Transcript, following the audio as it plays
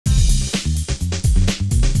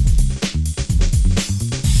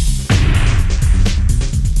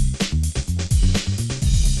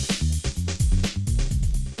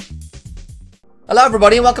Hello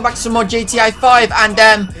everybody and welcome back to some more GTA 5 and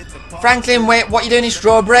Franklin, wait, what are you doing in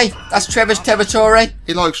Strawberry? That's Trevor's territory.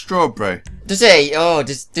 He likes strawberry. Does he? Oh,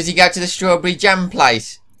 does he go to the strawberry jam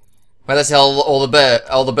place? Where they sell all the bears.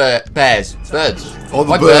 All the birds.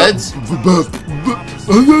 What birds?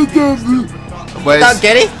 Don't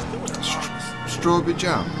get it? Strawberry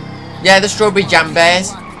jam? Yeah, the strawberry jam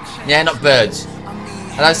bears. Yeah, not birds.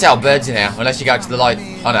 I don't sell birds in here unless you go to the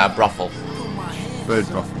oh no, brothel. Bird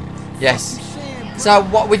brothel. Yes. So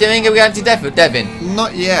what are we doing? Are we going to Devon?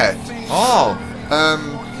 Not yet. Oh.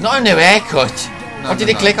 Not a new haircut. No, What did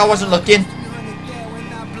he click? I wasn't looking.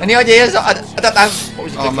 Any ideas? I don't know. What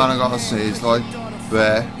was he clicking? Man, I gotta see. It's like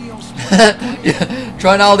bear. Yeah,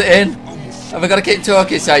 try and hold it in. Have I got to keep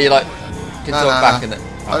talking so you like can talk back? And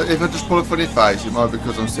if I just pull a funny face, it might be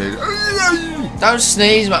because I'm serious. Don't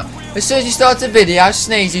sneeze, man. As soon as you start a video,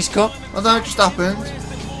 sneezes come. Well, that just happened.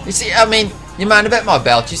 You see, I mean, you man about my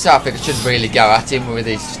belt yourself. I shouldn't really go at him with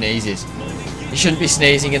these sneezes. You shouldn't be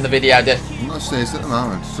sneezing in the video, do you? I'm not sneezing at the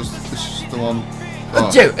moment. It's just the one.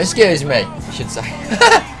 Excuse me, I should say.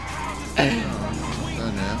 I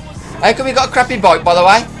don't know. How come you got a crappy bike, by the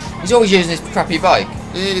way? He's always using his crappy bike.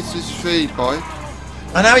 It's his free bike.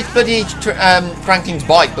 I know it's bloody Franklin's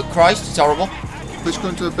bike, but Christ, it's horrible. But it's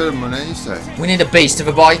going to a bit of money, you say? We need a beast of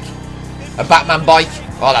a bike. A Batman bike.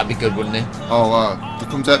 Oh, that'd be good, wouldn't it? Oh, wow. It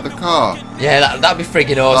comes out the car. Yeah, that'd be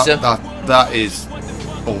friggin' awesome. That is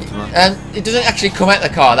ultimate. It doesn't actually come out the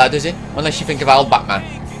car, though, does it? Unless you think of old Batman.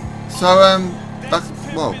 So,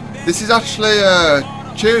 well, this is actually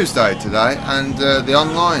Tuesday today, and the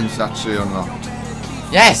online's actually unlocked.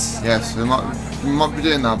 Yes. Yes, we might be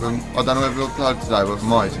doing that, but I don't know if we'll upload today, but we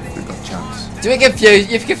might if we've got a chance. Do we confuse?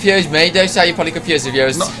 You've confused me. Don't say you're probably confused the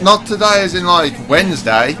viewers. Not today as in like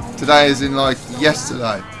Wednesday. Today as in like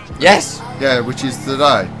yesterday. Yes. Yeah, which is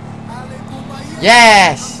today.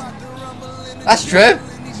 Yes. That's true.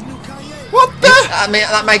 What the? I mean,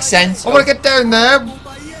 that makes sense. I want to get down there.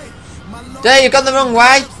 There, you've gone the wrong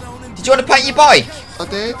way. Did you want to paint your bike? I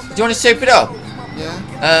did. Do you want to soup it up?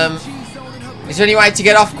 Yeah. Is there any way to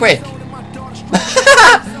get off quick?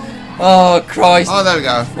 Oh, Christ. Oh, there we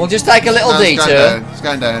go. We'll just take a little detour. It's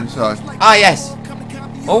going down, sorry. Ah, yes.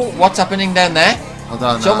 Oh, what's happening down there? I don't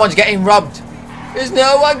know. Someone's getting robbed. Is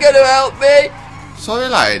no one going to help me? Sorry,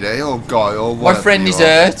 lady, or guy, or whatever. My friend is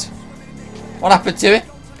hurt. What happened to it?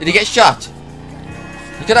 Did he get shot?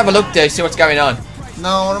 You could have a look there, see what's going on. No,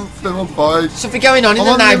 I'm on my bike. Something going on in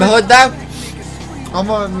the neighbourhood, though. I'm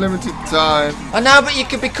on limited time. I know, but you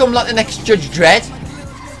could become like the next Judge Dredd.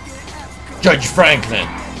 Judge Franklin.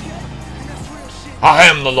 I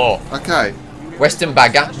am the law. Okay. Western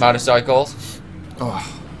Bagger, motorcycles. Oh.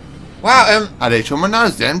 Wow, I did show my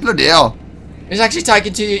nose then, bloody hell. He's actually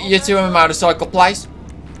taking you to a motorcycle place.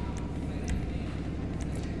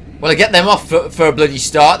 Well, I get them off for a bloody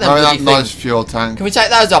start. Then that nice fuel tank. Can we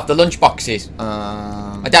take those off, the lunch boxes?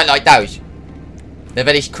 I don't like those. They're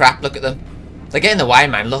very crap, look at them. They get in the way,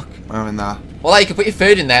 man, look. Where in there? Well, you could put your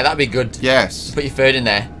food in there, that'd be good. Yes. Put your food in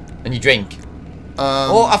there, and your drink.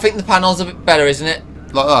 Oh, I think the panel's a bit better, isn't it?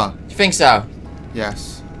 Like that? Do you think so?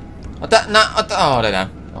 Yes. I don't know.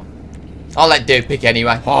 Oh. I'll let Dude pick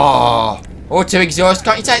anyway. Oh. Or two exhaust.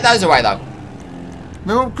 Can't you take those away, though?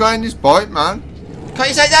 We're upgrading this bike, man. Can't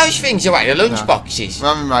you take those things away, the lunch boxes?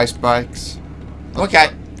 We're having race bikes.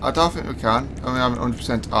 Okay. I don't think we can. I mean, I'm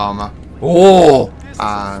 100% armour. Oh!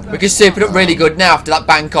 And We can soup it up really good now after that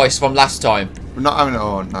bank ice from last time. we're not having it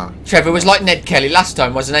all, no. Trevor was like Ned Kelly last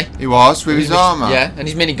time, wasn't he? He was, with his armour. Yeah, and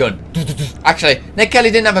his minigun. Actually, Ned Kelly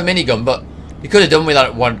didn't have a minigun, but he could have done with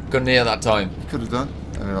that one gun near that time. He could have done.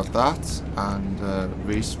 And we got that. And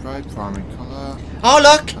respray, primary colour. Oh,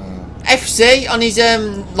 look! FC on his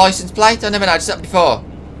license plate. I never noticed that before.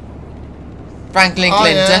 Franklin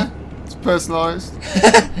Clinton. Yeah. It's personalised.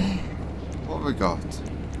 What have we got?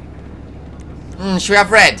 Should we have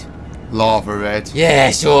red? Lava red.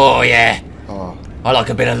 Yes, oh yeah. Oh. I like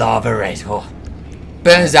a bit of lava red. Oh.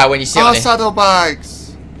 Burns out when you sit on it.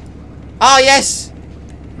 Saddlebags. Oh, yes.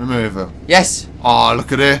 Remover. Yes. Oh,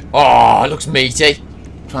 look at it. Oh, it looks meaty.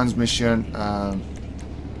 Transmission,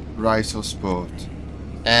 race or sport?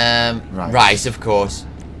 Race, of course.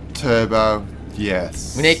 Turbo,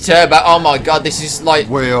 yes. We need turbo. Oh my god, this is like...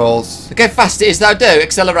 Wheels. Look how fast it is though,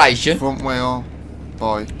 acceleration. Front wheel,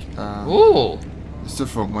 bike. Ooh. It's the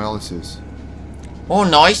front wheel, this is. Oh,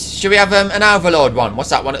 nice. Should we have an Overlord one?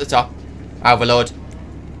 What's that one at the top? Overlord.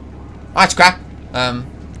 Oh, that's crap.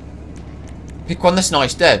 Pick one that's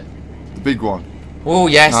nice, dude. The big one. Oh,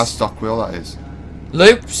 yes. That's stock wheel, that is.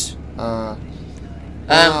 Loops.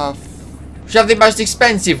 Should we have the most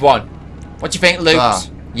expensive one? What do you think, Loops? That.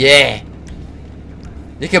 Yeah.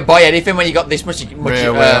 You can buy anything when you got this much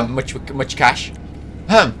much cash.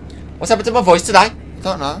 What's happened to my voice today?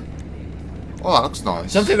 Don't know. Oh, that looks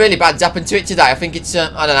nice. Something really bad's happened to it today. I think it's,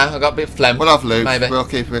 I don't know, I got a bit of phlegm. We'll have loops. Maybe. We'll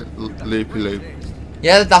keep it loopy-loop.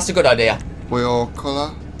 Yeah, that's a good idea. Wheel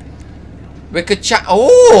colour. We could chat.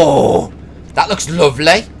 Oh! That looks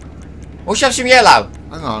lovely. We should have some yellow.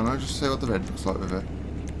 Hang on, I'll just see what the red looks like with it.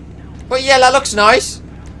 But yellow looks nice.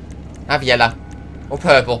 Have yellow. Or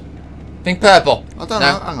purple. Think purple. I don't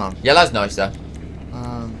know, hang on. Yellow's nice though.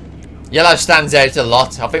 Yellow stands out a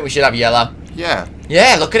lot. I think we should have yellow. Yeah.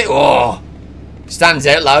 Yeah, look at it. Oh! Stands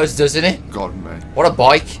out loads, doesn't it? God, mate. What a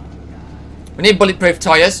bike. We need bulletproof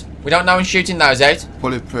tyres. We don't know when shooting those out.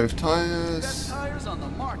 Bulletproof tyres.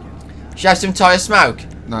 Should have some tyre smoke.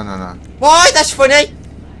 No. Why? That's funny.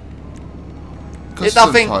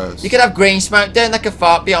 Custom tyres. You could have green smoke down like a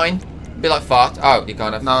fart behind. Be like fart. Oh, you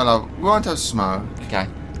can't have. No. We won't have smoke. Okay.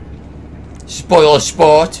 Spoil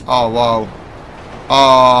sport. Oh, wow.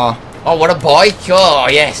 Oh. Oh, what a bike. Oh,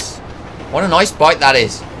 yes. What a nice bike that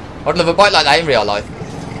is. I'd love a bike like that in real life.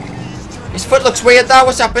 His foot looks weird though.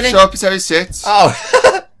 What's happening? Show up how he sits. Oh.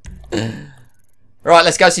 Right,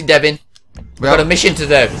 let's go see Devin. We've got a mission to do.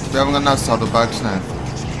 We haven't got no saddlebags now.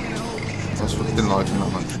 That's what been like in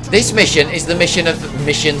that one. This mission is the mission of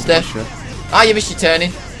missions, Dev. Sure. Ah, you missed your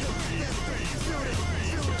turning.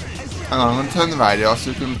 Hang on, I'm going to turn the radio off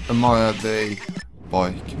so we can admire the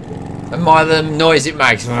bike. Admire the noise it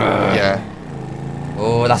makes. Yeah.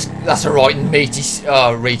 Oh, that's a right meaty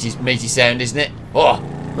sound, isn't it? Oh.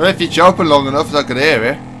 Well, if you jump long enough, I could hear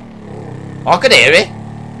it. I could hear it.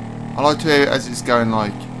 I like to hear it as it's going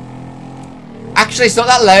like... Actually, it's not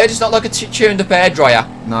that loud. It's not like a tuned up hairdryer.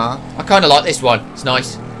 Nah. I kind of like this one. It's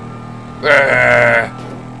nice.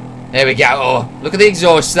 There we go. Oh, look at the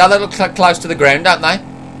exhausts. They look close to the ground, don't they?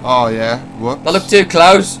 Oh, yeah. Whoops. They look too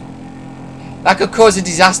close. That could cause a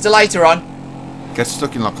disaster later on. Get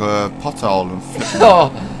stuck in like a pothole and flip.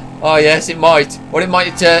 Oh, yes, it might. Or it might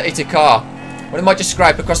hit a car. Or it might just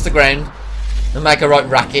scrape across the ground and make a right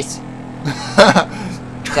racket.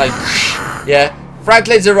 So, yeah.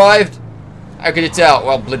 Franklin's arrived. How could you tell?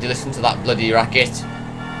 Well, bloody listen to that bloody racket.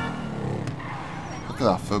 Look at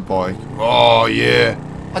that for a bike. Oh, yeah.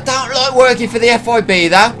 I don't like working for the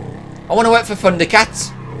FIB, though. I want to work for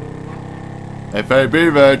Thundercats. FAB,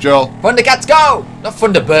 Virgil. Thundercats, go! Not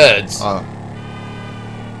Thunderbirds. Oh.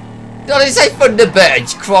 No, I didn't say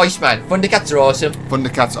Thunderbirds. Christ, man. Thundercats are awesome.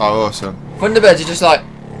 Thundercats are awesome. Thunderbirds are just like...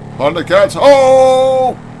 Thundercats,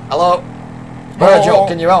 oh! Hello? Virgil,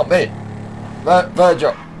 can you help me?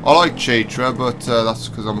 Virgil. I like Cheetah, but that's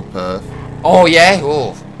because I'm a perf. Oh, yeah?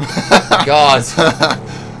 Oh. God.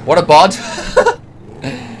 What a bod.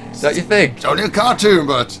 Is that you think? It's only a cartoon,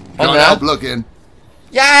 but I can't know. help looking.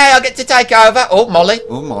 Yeah, I'll get to take over. Oh, Molly.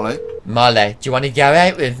 Oh, Molly. Molly, do you want to go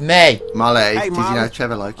out with me? Molly, Hey, did you Molly. know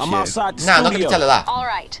Trevor likes I'm you? outside the No, I'm not going to studio. tell her that. All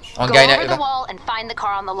right. I'm Go going out over with the her. wall and find the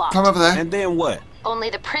car on the loft. Come over there. And then what? Only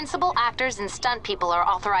the principal actors and stunt people are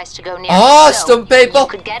authorized to go near. Oh, So, stunt people. You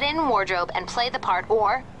could get in wardrobe and play the part,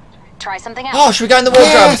 or try something else. Oh, should we go in the wardrobe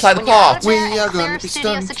and Yes. play the When you're out part? there We and are clear going to be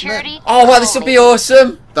studio stunt security, Oh, well, this will be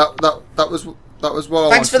awesome. That was what I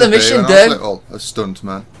Thanks wanted for the to be mission, when I was dude. little, a stunt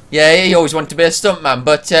man. Yeah, he always wanted to be a stuntman,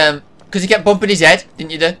 but, because he kept bumping his head,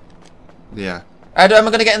 didn't you do? Yeah. Am I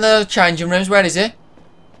going to get in the changing rooms? Where is he?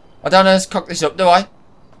 I don't know, let's cock this up, do I?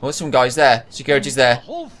 Oh, there's some guys there. Security's there.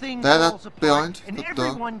 There, that behind the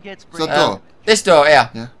door. Is that door? This door, here.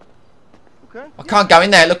 Yeah. I can't go in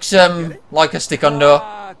there. It looks like a stick-on door.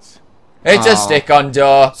 It's a Oh. stick-on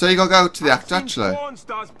door. So you gotta go to the actor actually.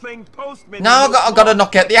 No, I've got to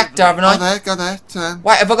knock out the actor, haven't I? Go there, turn.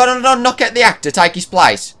 Wait, have I got to knock out the actor, take his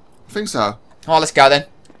place? I think so. Oh, let's go then.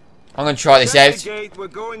 I'm going to try this out. We're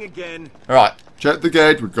going again. Right. Check the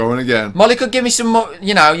gate, we're going again. Molly could give me some more,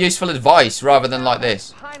 you know, useful advice rather than like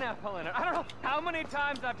this. Pineapple in it. I don't know how many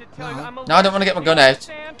times I have to tell you I'm a No, I don't want to get my gun out.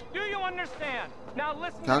 Do you understand? Now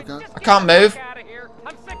listen. Go, to me. go. Just I can't get the move. fuck out of here.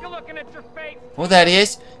 I'm sick of looking at your face. Oh, there he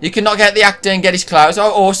is. You can knock out the actor and get his clothes. Oh,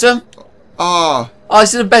 awesome. Oh, Oh,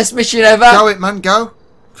 this is the best mission ever. go it man, go.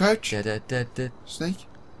 Crouch. Da-da-da-da. Sneak.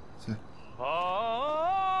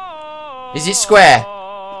 Is it square?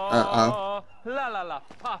 Uh-oh. La la la.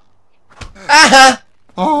 Puff. Aha!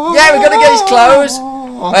 Oh. Yeah, we're going to get his clothes.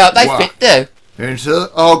 Well, they Wow. fit though.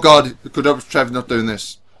 Oh god, could have Trevor not doing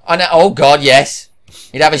this. I know. Oh, God, yes.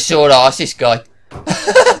 He'd have a short arse, this guy.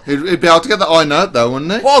 He'd be able to get the eye note though,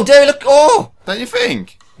 wouldn't he? Whoa, dude, look. Oh. Don't you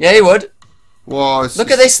think? Yeah, he would. Whoa, Look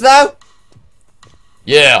at this, though.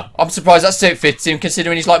 Yeah. I'm surprised that suit fits him,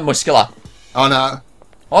 considering he's, like, muscular. Oh no,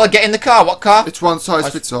 Oh, get in the car. What car? it's one size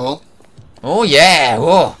fits all. Oh, yeah.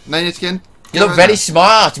 Oh. Now you need to get in. You look very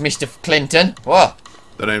smart, Mr. Clinton. Whoa.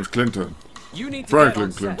 The name's Clinton. You need to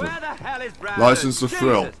Franklin get on set. Clinton. Where the hell is Brandon? License to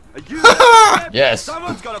thrill. Jesus, are you Yes.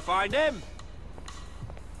 Someone's got to find him.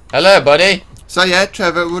 Hello, buddy. So yeah,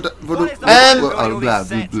 Trevor would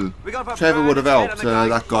Trevor would have helped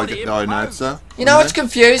that guy get diagnosed, sir. You know it's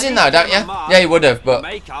confusing though, don't you? Yeah, he would have, but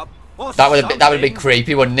that would have been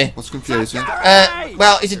creepy, wouldn't it? What's confusing?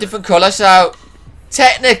 Well, it's a different colour, so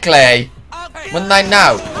technically, wouldn't they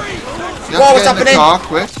know? You What have was to get in the happening? car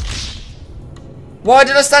quick. Why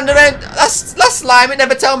did I stand around? That's lame. It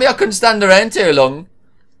never told me I couldn't stand around too long.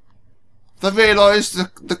 They realised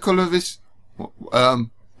the colour of his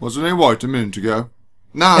wasn't he white a minute ago?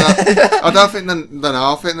 No, I don't think they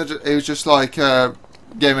know. I think he was just like getting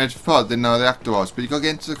ready for pod. Didn't know who the actor was. But you got to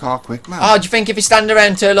get into the car quick, man. Oh, do you think if you stand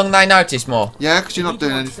around too long they notice more? Yeah, because you're not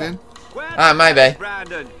doing anything. Ah, maybe.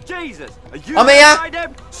 Brandon, Jesus, are you I'm gonna here. find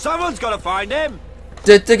him? Someone's got to find him.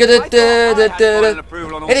 It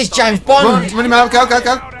is James Bond. Run him out, go. I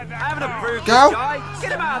haven't approved Go. this guy.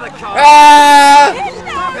 Get him out of the car. Ah!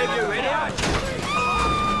 Stop him, you idiot.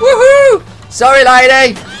 Woohoo! Sorry,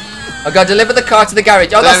 lady. I got to deliver the car to the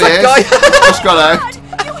garage. Oh, that's There he that is. guy. Just got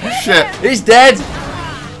out. Shit. He's dead.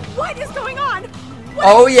 What is going on? What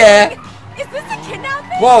Oh is yeah. happening? Is this a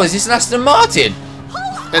kidnapping? Whoa, is this an Aston Martin?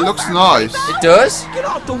 Pull It looks over, nice. people. It does. Get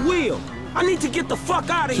off the wheel! I need to get the fuck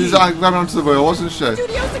out of She was here! like grabbing onto the wheel, wasn't she? Studio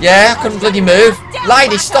security. Yeah, I couldn't bloody move. Down,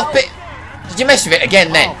 Lady, Wacko. stop it. Did you mess with it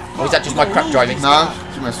again then? Or was that just my crap driving? No,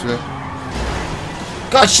 she messed with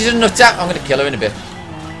it. God, she's a nutter. I'm going to kill her in a bit.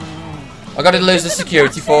 I got to lose the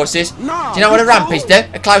security forces. Do you know what a ramp is, do?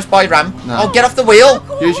 A close by ramp. No. Oh, get off the wheel.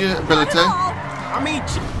 Use your ability. I mean,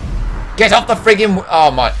 Get off the friggin'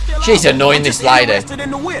 oh my. She's annoying, this lady.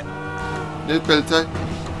 In the whip. Your ability.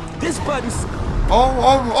 This button's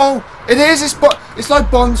Oh! It is. It's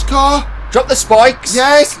like Bond's car. Drop the spikes.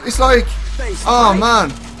 Yeah, it's like. Oh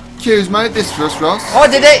man, Q's made this for us, Ross. Oh,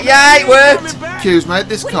 did it? Yeah, it worked. Q's made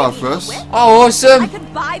this car for us. Oh, I awesome.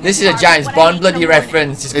 could buy This is a car James when I Bond make bloody some money.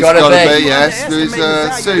 reference. It's It's gotta gotta be, be. yes. There's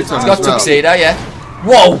a suit on It's as got well. tuxedo, yeah.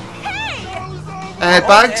 Whoa.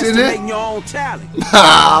 Airbags in estimating it. your own talent.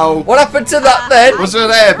 Ow. What happened to that then? Was there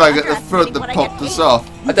an airbag at the front that popped us off?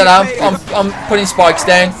 I don't know. I'm putting spikes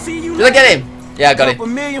down. Did I get him? Yeah, I got Couple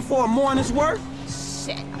him. million for a morning's work?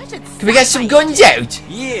 Shit, I should Can we get some guns out?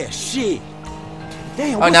 Yeah, shit.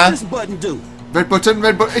 Damn, Oh, what's no. this button do? Red button,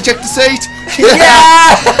 eject the seat.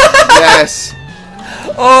 Yeah! Yes.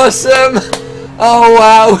 Awesome. Oh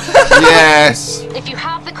wow. Yes. If you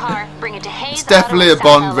have the car, bring it to Hayes. It's definitely a Auto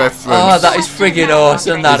Bond South reference. Oh, that is friggin'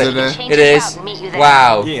 awesome. That Isn't is. it? It is.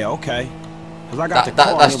 Wow. Yeah, okay. 'Cause I got the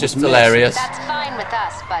car That's and it just was hilarious. That's fine with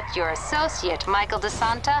us, but your associate, Michael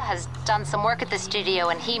DeSanta, has done some work at the studio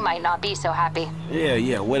and he might not be so happy. messy.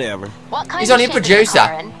 Yeah, whatever. What kind He's of only a shape is producer. the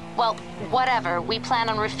car in? Well, whatever. We plan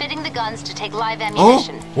on refitting the guns to take live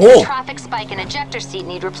ammunition. Oh. The traffic spike and ejector seat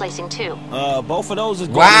need replacing too. Both of those is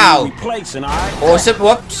going Wow. to need replacing, alright? Awesome.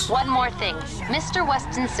 Whoops. One more thing. Mr.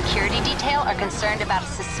 Weston's security detail are concerned about a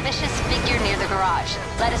suspicious figure near the garage.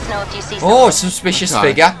 Let us know if you see something. Oh, suspicious Okay.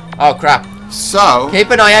 figure. Oh crap. So,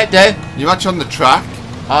 Keep an eye out, dude. you match on the track.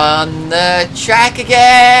 On the track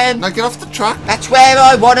again. Now get off the track. That's where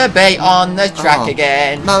I wanna be, on the track Oh.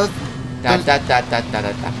 again. No, Da da da da da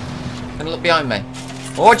da da. Gonna look behind me.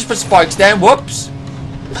 Oh, just put spikes down. Whoops.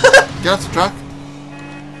 get off the track.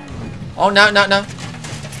 Oh no no no.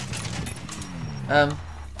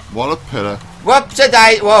 What a pillar. Whoops a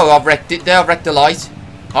day. Whoa, I've wrecked it there. I've wrecked the light.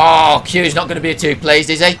 Oh, Q's not gonna be too pleased,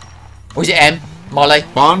 is he? Or is it M? Molly?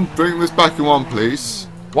 Bond, bring this back in one, please.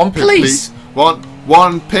 One please.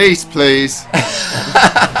 One piece, please.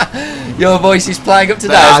 Your voice is playing up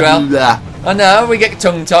today as well. Blah. I know, we get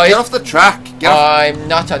tongue tied. Get off the track. Get off. I'm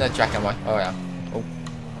not on the track, am I? Oh, yeah. Oh.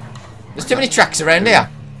 There's too many tracks around here.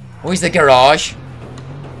 Where's the garage?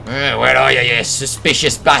 Where are you, you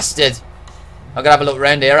suspicious bastard? I'm gonna have a look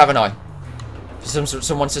around here, haven't I?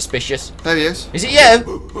 Someone suspicious. There he is. Is it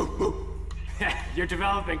you? You're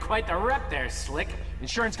developing quite the rep there, Slick.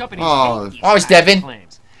 Insurance companies Oh. hate these Oh, it's traffic Devin.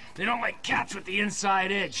 claims. They don't like cats with the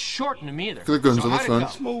inside edge. Shorten them either. Look at the guns So on the how'd it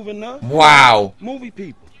front. go? Moving up. Wow. Movie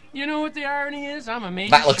people. You know what the irony is? I'm a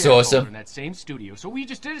major That looks shareholder awesome. in that same studio, so what we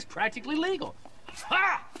just did is practically legal.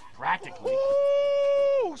 Ha! Practically.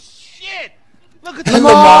 Oh shit! Look at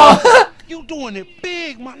Lamar. You doing it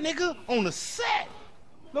big, my nigga, on the set.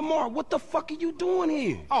 Lamar, what the fuck are you doing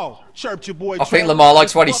here? Oh, chirped your boy. I think Trevor. Lamar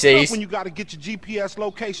likes what he Fucked up sees. When you gotta get your GPS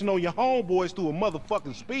location on your homeboys through a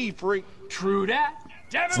motherfucking speed freak. True that.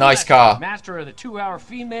 Devin a nice West, car. Master of the 2-hour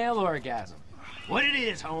female orgasm. What it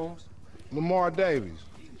is, Holmes. Lamar Davies.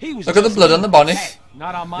 He was Look at the just blood on the bonnet. Hey,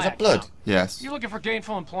 not on my Is that blood? account. Yes. You looking for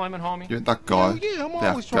gainful employment, homie? You that guy. Yeah, I'm the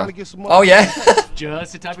always trying to actor. get some Oh yeah.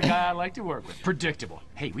 Just the type of guy I like to work with. Predictable.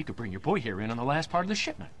 Hey, we could bring your boy here in on the last part of the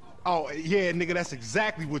shipment. Oh, yeah, nigga, that's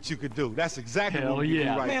exactly what you could do. That's exactly Hell what you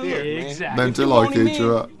yeah. do right Man, there. look, man. Exactly. Meant to You like want him each in,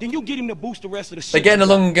 other. then you get him to boost the rest of the ship. They're getting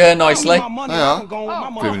along nicely. They are.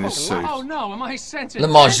 Doing his suit. Oh no, am I sensing?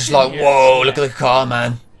 Lamar's just like, whoa, look at the car,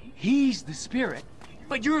 man. He's the spirit,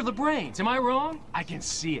 but you're the brains. Am I wrong? I can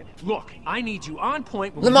see it. Look, I need you on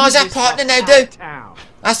point. When Lamar's we our move this partner stuff now, out dude. of town.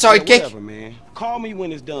 That's Yeah, sidekick. whatever, man. Call me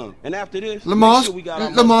when it's done. And after this, Lamar's- make sure we got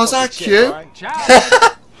our Lamar's motherfucking our check, cue. all right?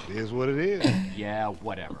 Ciao. It is what it is. Yeah,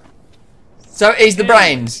 whatever. So he's the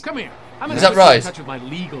brains. Come here. I'm gonna Is that put you in right? touch with my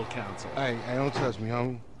legal counsel. Hey, don't touch me,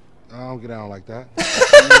 homie. I don't get down like that.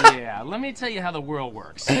 Yeah, let me tell you how the world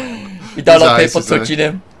works. You don't His like eyes, people isn't it? touching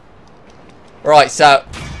him. Right, so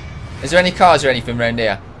is there any cars or anything around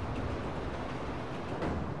here?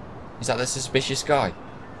 Is that the suspicious guy?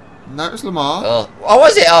 No, it's Lamar. Oh,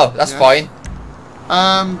 was it? Oh, that's Yeah. fine.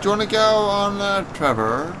 Do you want to go on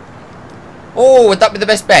Trevor? Oh, would that be the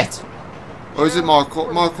best bet? Or is it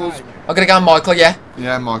Michael? Michael's. I'm gonna go on Michael, yeah.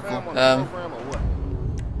 Yeah, Michael.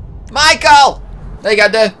 Michael! There you go,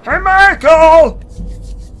 dude. Hey, Michael!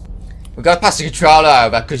 We've got to pass the controller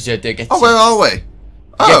over because you do get, Oh, where are we? gets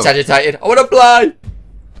Oh, agitated. I want to play!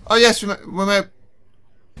 oh yes, we're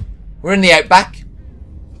We're in the outback.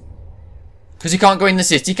 Because he can't go in the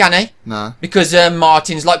city, can he? no. Because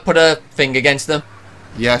Martin's like put a thing against them.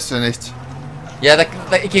 Yes, and it. Yeah,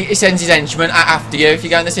 he sends his henchmen after you if you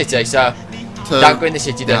go in the city, so don't go in the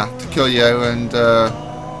city, then. Yeah, to kill you and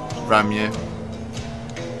ram you.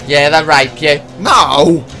 Yeah, they rape you.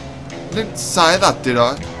 No! I didn't say that, did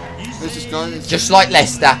I? Who's this guy? Just like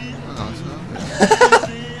Leicester.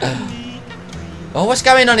 Oh, Oh, what's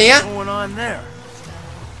going on here? Going on there?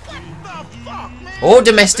 Oh,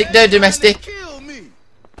 domestic, dude, domestic.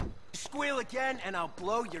 Squeal again and I'll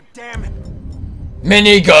blow your damn.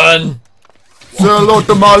 Minigun. Say hello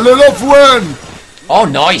to my little friend! Oh,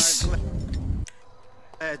 nice.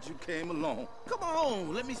 Glad you came along. Come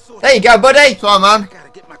on, let me sort. There you go, buddy. Sorry, man. Gotta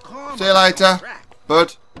get my car. See you later.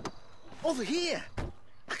 Bud. Over here.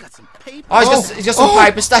 I got some paper. Oh, he's got some Oh.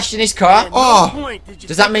 paper stashed in his car. Oh.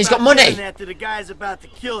 Does that mean he's got money? After the guy's about to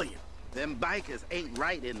kill you. Them bikers ain't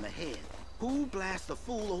right in the head. Who blasts a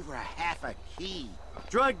fool over a key?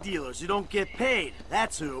 Drug dealers who don't get paid.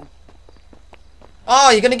 That's who.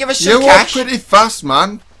 Oh, you're going to give us You some walk cash? pretty fast,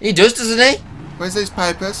 man. He does, doesn't he? Where's these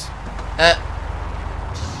papers? Get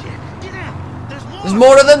out. There's more. There's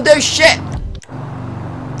more of them, do shit.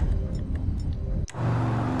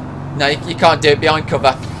 No, you can't do it behind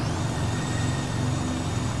cover.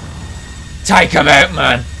 Take him out,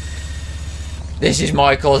 man. This is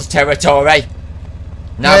Michael's territory. Hey,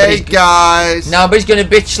 Nobody's, guys. nobody's going to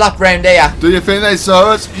bitch slap round here. Do you think they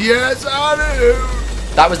saw us? Yes, I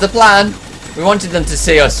do. That was the plan. We wanted them to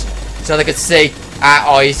see us, so they could see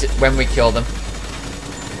our eyes when we kill them.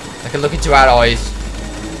 They could look into our eyes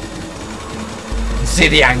and see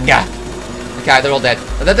the anger. Okay, they're all dead.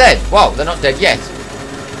 Are they dead? Whoa, they're not dead yet.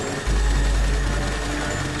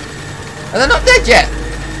 Are they not dead yet?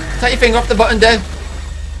 Take your finger off the button, dude.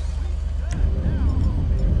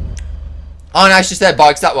 Oh no, it's just their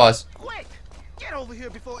bikes, that was. Quick. Get over here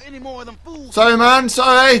before any more of them fools. Sorry, man.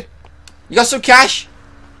 Sorry. You got some cash?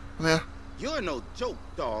 Come here. You're no joke,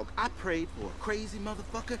 dog. I prayed for a crazy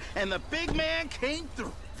motherfucker, and the big man came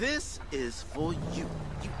through. This is for you.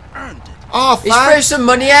 You earned it. Oh, He's threw thanks. some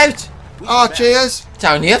money out. Oh, cheers. It's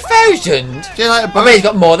only 1,000. See you later, I bud. bet he's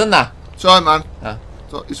got more than that. Sorry, man. Oh.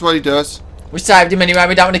 So, it's what he does. We saved him anyway,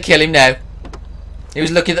 we don't want to kill him now. He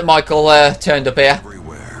was lucky that Michael turned up here.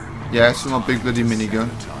 Yes, with my big bloody minigun.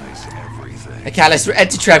 Okay, let's head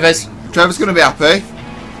to Trevor's. Trevor's gonna be happy.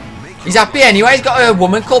 He's happy anyway, he's got a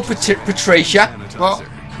woman called Patricia. Well,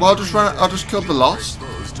 I'll just kill the lost.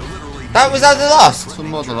 That was the lost.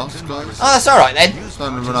 Some other lost guys. Oh, that's alright then.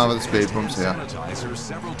 Starting to run over the speed bumps here.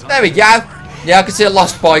 There we go. Yeah, I can see a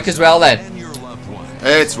lost bike as well then.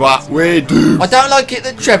 It's what we do. I don't like it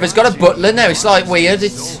that Trevor's got a butler now, it's like weird.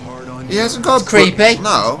 It's He hasn't got It's creepy.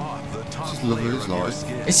 No. It's just love of his life.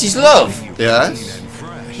 his love. Yes.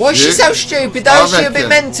 Why is she You- so stupid though? I Is she a bit reckon-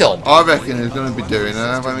 mental? I reckon he's gonna be doing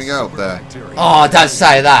her when we go up there. Oh, don't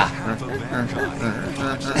say that.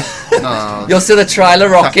 No. You'll see the trailer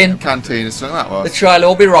rocking. Canteen, something that The was. trailer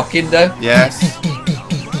will be rocking though. Yes.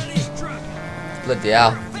 Bloody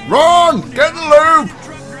hell. Run! Get the lube!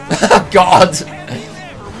 Oh God.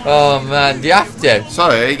 Oh man, do you have to?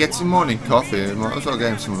 Sorry, he gets some morning coffee. Might as well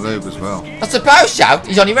get him some lube as well. I suppose so.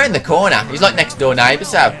 He's only round the corner. He's like next door neighbour,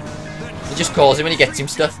 so he just calls him when he gets him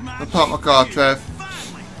stuff. I'll park my car, Trev.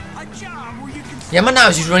 Yeah, my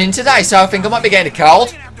nose is running today, so I think I might be getting a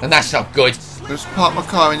cold. And that's not good. Just park my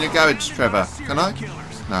car in your garage, Trevor. Can I?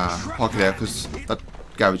 Nah, park it there because that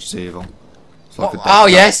garage is evil. It's like a death Oh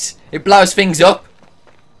trap. yes, it blows things up.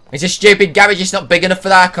 It's a stupid garage, it's not big enough for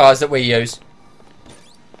our cars that we use.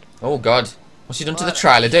 Oh god. What's he done to the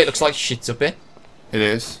trailer, dude? It looks like shit's up here. It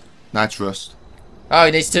is. Nice rust. Oh,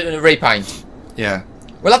 he needs to repaint. Yeah.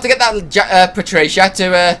 We'll have to get that Patricia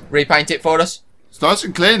to repaint it for us. It's nice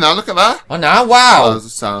and clean now, look at that. Oh no, Oh, wow. there's a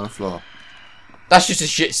sand on the floor. That's just a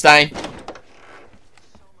shit stain.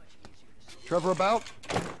 Trevor about?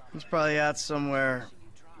 He's probably out somewhere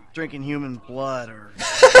drinking human blood or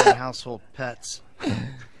eating household pets.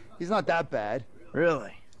 He's not that bad.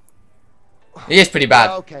 Really? He is pretty bad.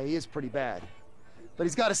 Yeah, okay, he is pretty bad. But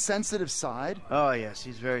he's got a sensitive side. Oh, yes,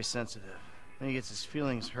 he's very sensitive. When he gets his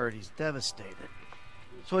feelings hurt, he's devastated.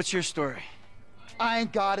 So what's your story? I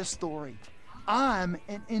ain't got a story. I'm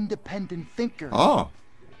an independent thinker. Oh.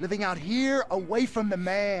 Living out here away from the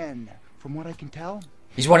man. From what I can tell,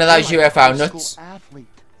 He's one of those you're like a UFO high nuts. school athlete.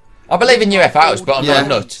 I believe in UFOs, but I'm not a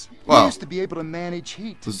nut. He Well, used to be able to manage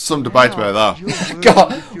heat. there's some debate about You're that. worried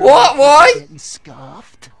God, if your what? Why? getting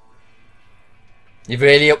scuffed. You've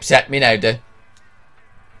really upset me now, dude.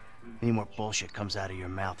 Any more bullshit comes out of your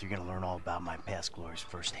mouth, you're gonna learn all about my past glories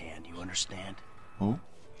firsthand. You understand? Oh.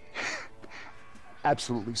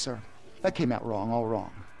 Absolutely, sir. That came out wrong, all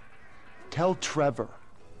wrong. Tell Trevor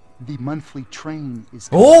the monthly train is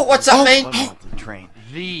Oh, what's that mean? What about the train?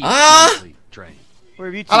 The Ah! monthly train. Where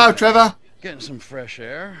have you two Hello, been? Trevor. Getting some fresh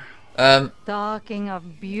air. Talking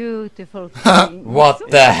of beautiful things. What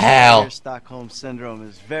the Your hell? Stockholm syndrome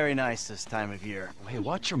is very nice this time of year. Hey,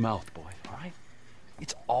 watch your mouth, boy, alright?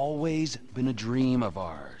 It's always been a dream of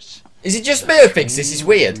ours. Is it just me who thinks this is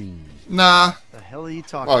weird? Nah. The hell are you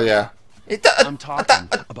talking Oh, yeah. I'm talking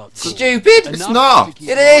about Stupid. It's not. to keep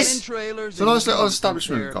It running is. trailers It's a nice and little doing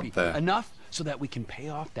establishment therapy. got there. Enough so that we can pay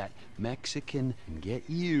off that Mexican and get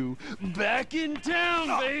you back in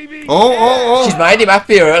town, baby. Oh. She's made him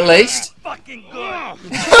happier at least. Fucking good.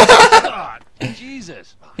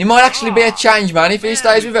 Jesus. He might actually be a change man if he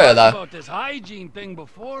stays with her though. About this hygiene thing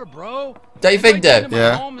before, bro. Don't you think, Breaking dude? into my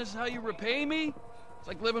Yeah. home is how you repay me? It's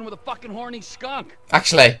like living with a fucking horny skunk.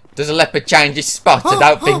 Actually, does a leopard change his spot? I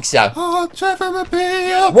don't think so. Oh, Trevor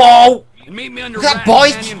Mobile. Whoa! And meet me under Look at that Rat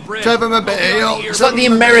bike. Canyon Bridge. Trevor Mobile. It's like the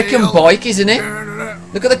American bike, isn't it?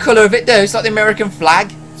 Look at the colour of it, dude. It's like the American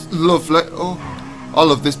flag. Lovely. Oh, I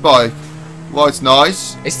love this bike. Well, it's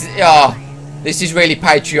nice. It's this is really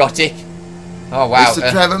patriotic. Oh wow. It's the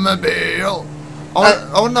Trevor Mobile. I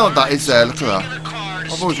want to know what that is there. Look at that.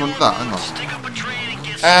 I've always wanted that. Hang on.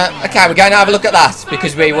 Okay, we're going to have a look at that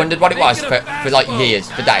because we wondered what it was for like years,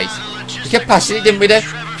 for days. We kept passing it, didn't we, dude?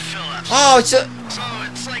 Oh,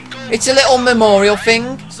 it's a little memorial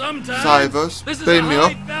thing. Save us. Beam me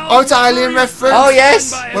up. Oh, it's Alien reference. Oh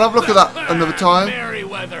yes. We'll have a look at that another time.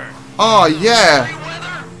 Oh yeah.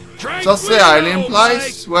 So that's the Alien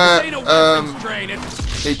place where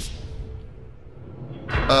it's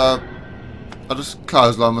I just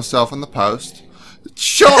clothesline myself on the post.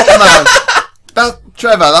 Shut up, man.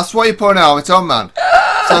 Trevor, that's why you put an helmet on, man.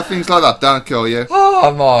 So things like that don't kill you.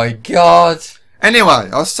 Oh my god. Anyway,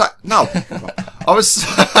 I was saying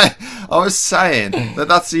that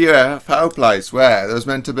that's a UFO place where there was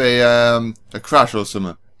meant to be a crash or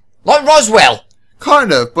something. Like Roswell.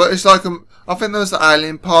 Kind of, but it's like I think there was the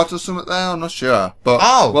alien part or something there. I'm not sure, but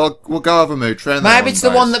we'll go over mood train. Maybe it's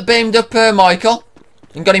the one that beamed up Michael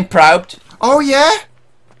and got him probed. Oh yeah.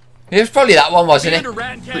 It was probably that one, wasn't it?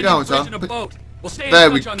 There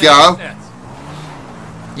we go.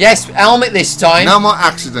 Yes, helmet this time. No more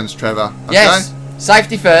accidents, Trevor. Okay? Yes,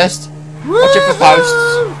 safety first. Watch out for posts.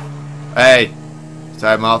 Hey,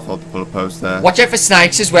 same I thought to pull a post there. Watch out for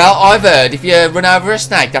snakes as well. I've heard if you run over a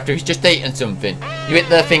snake after he's just eaten something, you hit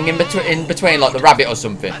the thing in between, like the rabbit or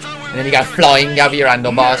something, and then you go flying over your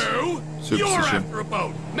handlebars. Superstition.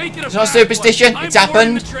 It's not superstition. It's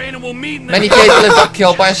happened. Many people have got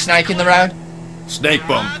killed by a snake in the road. Snake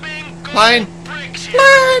bomb. Plane.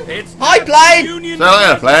 Hi, plane. See you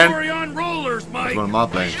later, plane. That's one of my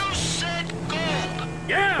planes.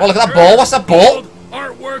 Well, look at that ball. What's that ball?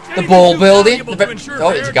 The ball building. Oh,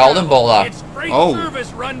 it's a golden ball, though. Oh.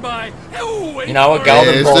 You know what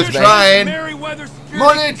golden balls the train.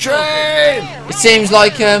 Money train. It seems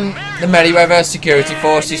like the Merryweather security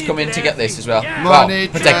force is coming to get this as well. Money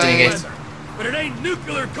protecting it. But it ain't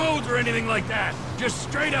nuclear codes or anything like that. Just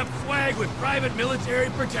straight up swag with private military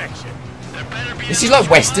protection. This is like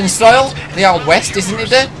Western style. The old West, isn't it,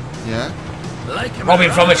 dude? Yeah. Robbing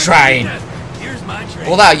from a train. Here's my train.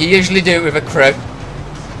 Although you usually do it with a crew.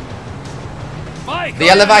 The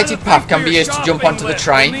elevated path can be used to jump onto the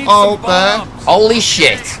train. Oh, bear. Holy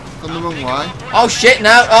shit. Gone the wrong way. Oh shit,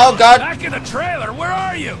 no. Oh god. Back in the trailer, where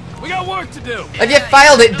are you? We got work to do. Have you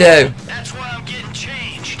failed it, dude? That's why I'm getting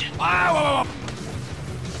changed.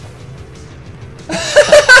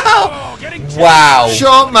 Oh, getting changed. Wow. Shut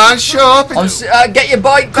up, man. Shut up. Get your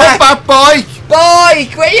bike Come back. back, bike.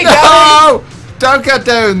 Bike, where you going? No! Don't get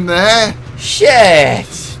down there. Shit.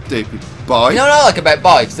 Stupid bike. You know what I like about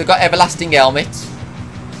bikes? They've got everlasting helmets.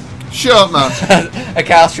 Shut up, man.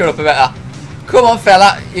 Okay, I'll shut up about that. Come on,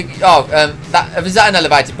 fella. Is that an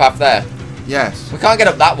elevated path there? Yes. We can't get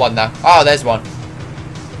up that one, though. Oh, there's one.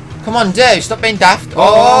 Come on, dude. Stop being daft.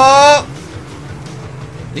 Oh!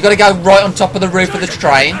 You got to go right on top of the roof of the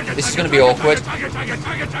train. This is going to be awkward. Chugga,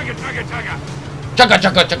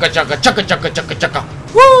 chugga, chugga, chugga, chugga, chugga, chugga,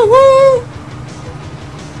 chugga. Woo, woo!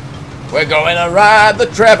 We're going to ride the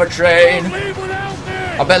Trevor train.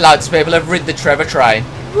 I bet loads of people have rid the Trevor train.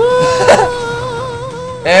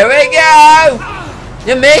 Here we go!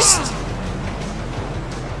 You missed!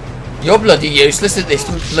 You're bloody useless at this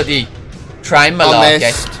bloody train malarkey. I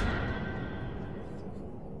missed.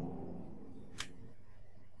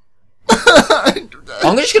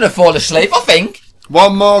 I'm just going to fall asleep, I think.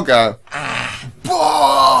 One more go.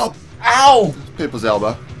 Bob! Ow! People's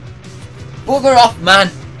elbow. Bugger off, man.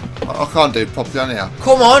 I can't do it properly on here.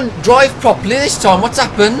 Come on, drive properly this time. What's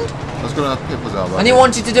happened? I was going to have people's elbow. And you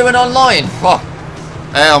wanted to do an online? Oh,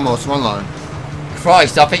 Hey, I'm also online.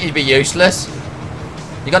 Christ, I think you'd be useless.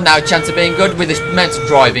 You got no chance of being good with this amount of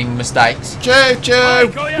driving mistakes. Choo choo!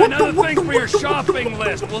 Mike, oh yeah, another thing for your shopping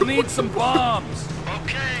list. We'll need some bombs.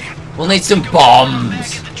 Okay. We'll need some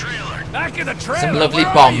bombs. Back in the trailer. Some lovely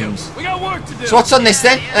where are you? bombs. We got work to do. So what's on this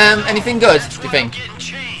then? Anything good, do you think? Getting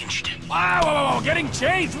changed. Wow, getting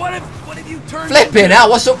changed. What have you turned Flipping into? out,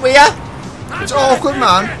 what's up with you? It's awkward,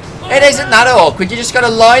 man. It isn't that awkward, you just gotta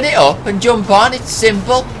line it up and jump on, it's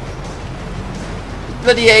simple.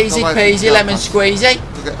 Bloody easy peasy, lemon squeezy.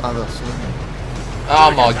 Look at others.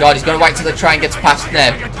 Oh my god, he's gotta wait till the train gets past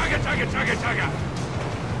now.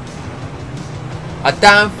 I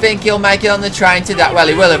don't think he'll make it on the train to that. Well,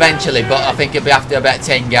 he will eventually, but I think he'll be after about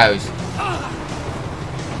 10 goes.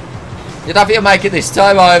 You don't think he'll make it this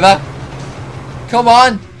time, either? Come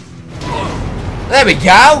on. There we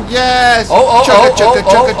go. Yes.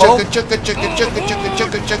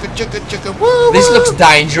 This looks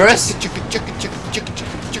dangerous.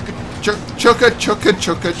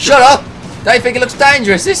 Shut up. Don't you think it looks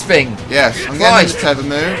dangerous, this thing? Yes, I'm getting this type of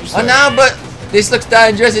move. I know, but this looks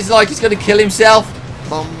dangerous. It's like he's going to kill himself.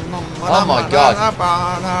 Oh my god.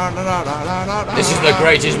 This is the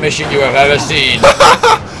greatest mission you have ever seen.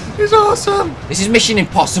 It's awesome. This is Mission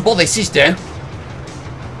Impossible, this is, dude.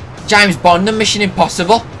 James Bond and Mission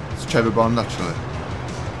Impossible. It's Trevor Bond, actually.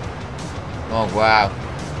 Oh wow.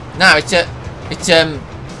 No, it's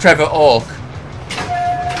Trevor Ork.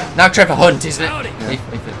 Now Trevor Hunt, isn't it? Yeah.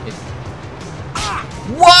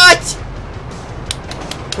 What?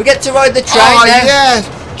 We get to ride the train Oh now. yes!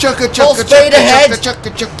 Chugga chugga Full speed ahead. chugga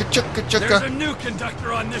chugga chugga There's a chugga. new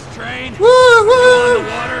conductor on this train. Woo On woo! the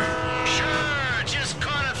water. Sure, just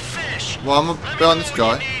caught a fish. Why am I behind this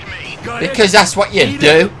guy? Got it? Because that's what you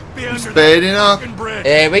do. Be under Speeding the up. fucking bridge.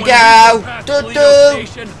 Here we When go. past Do, Toledo do.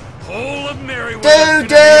 Station, whole of Merryweather's Do, gonna be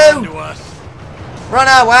do. onto us. Run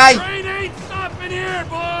away. Train ain't stopping here,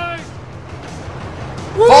 boys.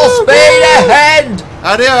 Full speed ahead.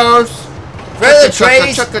 Adios. Through the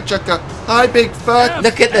trees. Chugga chugga. Hi, Bigfoot.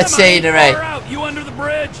 Look at the Emma, scenery. far out. You under the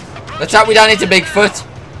bridge? Let's hope we don't hit a Bigfoot.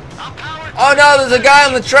 Oh no, there's a guy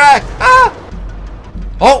on the track. Ah!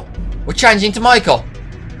 Oh, we're changing to Michael.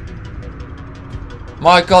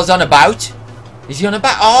 Michael's on a boat. Is he on a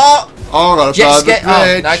boat? Oh! Oh, got Jet a ski. bridge.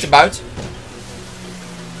 Oh, no, it's a boat.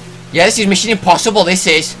 Yeah, this is Mission Impossible, this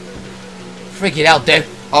is. Freaking hell, dude.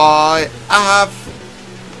 I have.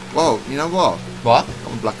 Whoa, you know what? What?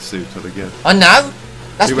 Got a black suit on again. I know.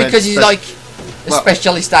 That's He went because he's spe- like a Well-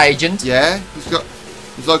 specialist agent. Yeah,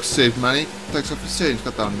 he's like Superman. He takes off his suit. He's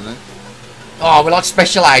got that underneath. Oh, we're like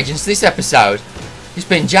special agents this episode. He's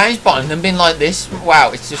been James Bond and been like this.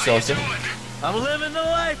 Wow, it's just awesome. I'm living the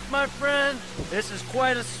life, my friend. This is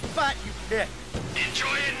quite a spot you picked.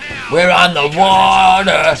 We're on the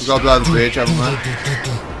water. We've got to blow the bridge, haven't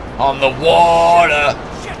we? On the water.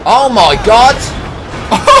 Oh my god.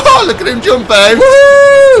 Oh, look at him jump out.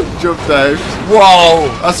 Woo! Jumped out. Whoa.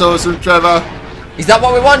 That's awesome, Trevor. Is that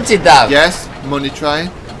what we wanted though? Yes, money train.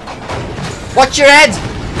 Watch your head.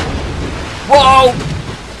 Whoa.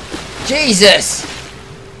 Jesus.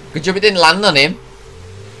 Good job it didn't land on him.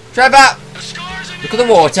 Trevor. Look at the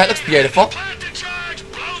water. It looks beautiful.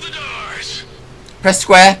 Press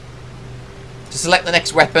square. to select the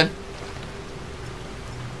next weapon.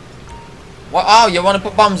 What? Oh, you want to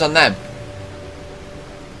put bombs on them?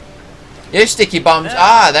 You sticky bombs.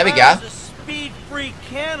 Ah, there we go. Speed-free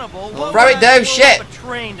cannibal. Throw it down, shit.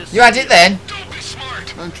 You had it then.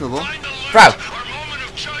 No trouble. Throw.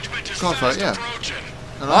 Can't throw it, yeah.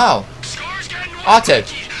 Oh. R2.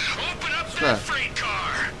 Swear.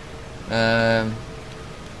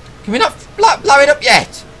 Can we not blow it up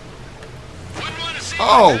yet?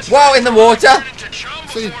 Oh! Whoa, in the water.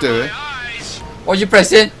 So you do it. What you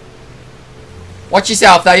pressing? Watch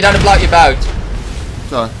yourself though, you don't want to blow up your boat.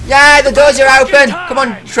 Sorry. Yeah, the doors are open. Come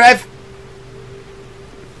on, Trev.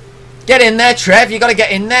 Get in there, Trev. You got to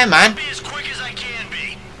get in there, man.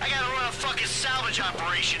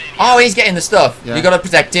 Oh, he's getting the stuff. Yeah. You got to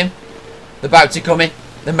protect him. The boats are coming.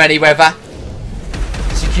 The Merryweather.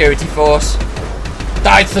 Security force.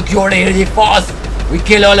 Died security force. We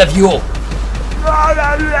kill all of you.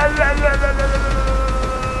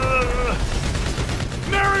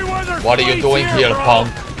 What are you doing here,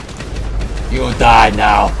 punk? You die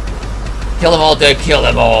now. Kill them all, dude. Kill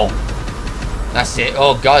them all. That's it.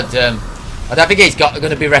 Oh God. I don't think he's going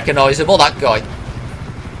to be recognisable. That guy.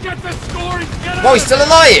 Get the score. Whoa, he's still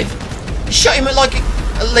alive. You shot him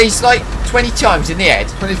at least like 20 times in the head.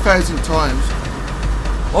 20,000 times.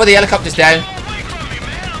 Oh, the helicopter's down.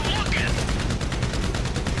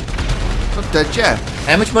 Not dead yet.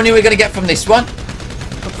 How much money are we going to get from this one?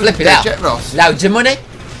 Flip it out. Yet, Ross. Loads of money.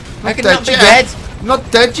 How can that be yet. dead?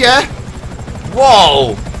 Not dead yet.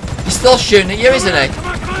 Whoa. He's still shooting at you, isn't he?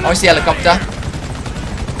 Oh, it's the helicopter.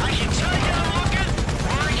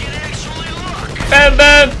 Boom,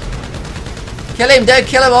 boom. Kill him, dude.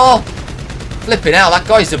 Kill them all. Flipping out. That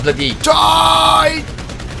guy's a bloody... Die!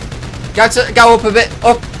 Go up a bit.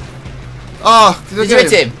 Up. Oh, did you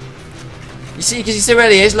hit him? You see where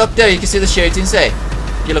he is? Look, dude. You can see the shooting, see?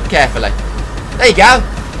 If you look carefully. There you go.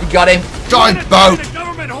 You got him. Giant boat.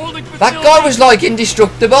 That guy was like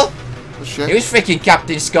indestructible. Oh, shit. He was freaking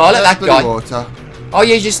Captain Scarlet, that guy. Water. Oh,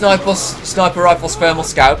 use your sniper rifle's thermal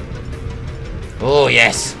scope. Oh,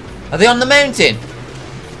 yes. Are they on the mountain?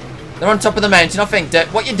 They're on top of the mountain, I think.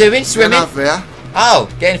 What you doing? Swimming? There. Oh,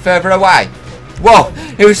 getting further away. Whoa,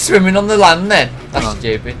 he was swimming on the land then. That's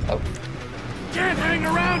stupid. Oh. Can't hang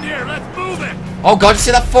around here. Let's move it. Oh God, you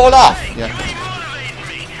see that fall off? Yeah.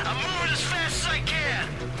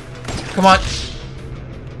 Come on.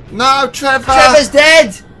 No, Trevor. Trevor's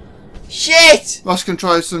dead. Shit. Ross can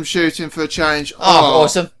try some shooting for a change. Oh,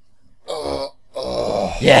 awesome.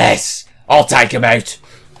 Yes, I'll take him out.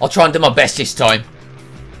 I'll try and do my best this time.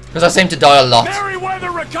 Because I seem to die a lot. Merryweather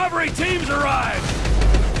recovery teams arrived.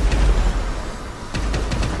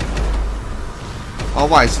 Oh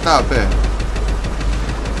wait, it's that bit.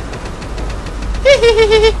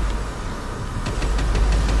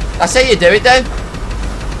 That's how you do it, though.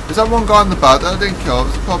 Is that one guy on the boat that I didn't kill?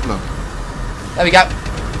 What's the problem? There we go.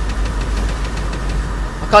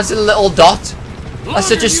 I can't see the little dot. That's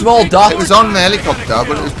such a small dot. It was on the helicopter,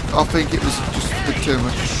 but it was, I think it was just a bit too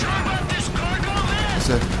much. That's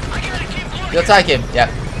it. You'll take him, yeah.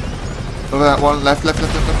 Over that one, left.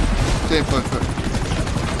 See him point for it.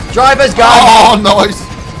 Driver's gone. Oh, nice.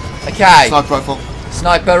 Okay. Sniper rifle.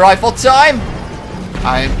 Sniper rifle time.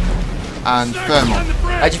 Aim. And thermal.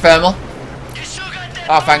 How'd you thermal?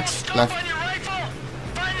 Oh, thanks. Left.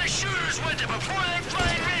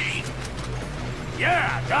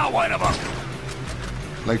 Yeah, got one of them.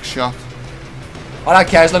 Leg shot. I don't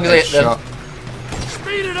care as long as I hit them. Shot.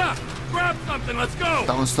 Speed it up. Grab something. Let's go.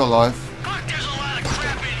 That one's still alive. Fuck, there's a lot of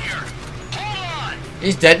crap in here. Hold on.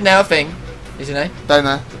 He's dead now, I think. Isn't he? Down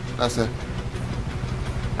there. That's it.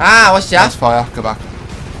 Ah, what's that? That's fire. Go back.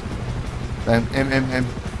 Him.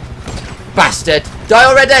 Bastard. Die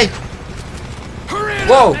already. Hurry it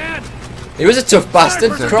Whoa. up, man. He was a tough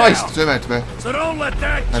bastard. Snipers are Christ. down. Zoom out to me. So don't let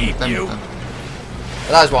that keep you.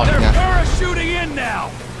 That was one. They're Yeah. parachuting in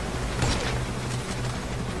now.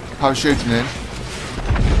 Parachuting in.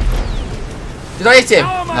 Did I hit him?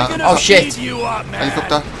 How am I No. gonna Oh, shit. speed you up, man?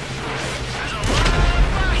 Helicopter.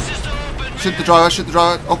 Shoot the driver.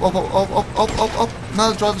 Up. No,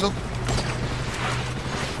 the driver's up.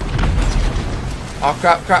 Oh,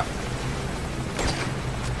 crap.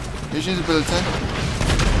 Use his ability.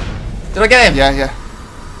 Did I get him? Yeah.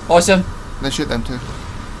 Awesome. Then shoot them too.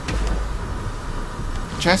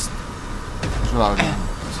 Chest. That's what I would do.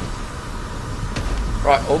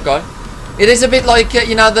 Right, all gone. It is a bit like,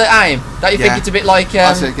 you know, the aim. Don't you think Yeah. it's a bit like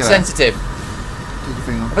That's it, get out. sensitive? Take your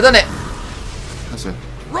finger. Have I done it? That's it.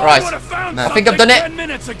 Roy Right. would have found No. I think I've done it. 10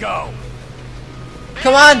 minutes ago.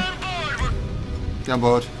 Come on. Get on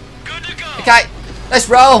board. Okay, let's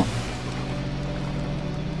roll.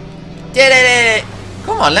 Did it!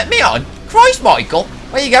 Come on, let me on. Christ, Michael.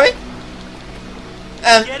 Where are you going?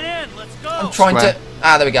 Get in, let's go. I'm trying to...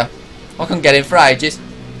 Ah, there we go. I couldn't get in for ages.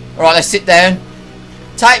 Alright, let's sit down.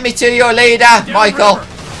 Take me to your leader, Michael.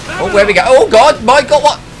 Oh, where we go? Oh, God, Michael,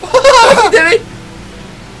 what? What are you doing?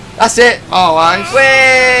 That's it. Oh, nice.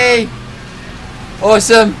 Way!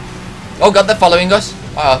 Awesome. Oh, God, they're following us.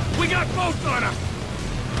 Uh-oh. We got both on them.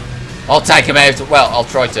 I'll take him out. Well, I'll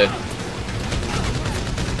try to.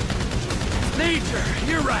 Nature,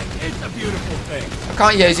 you're right. It's a beautiful thing. I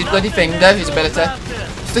can't use his bloody thing, though, his ability.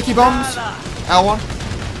 Sticky bombs. L1.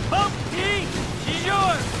 She's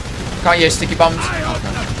yours. Can't use sticky bombs. I hope the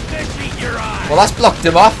fish eat your eye. Well, that's blocked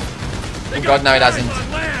him off. Oh, God, no, it hasn't.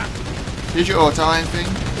 Use your auto aim thing.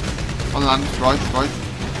 On land. Right.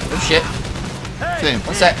 Oh, shit. Same.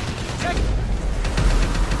 One sec.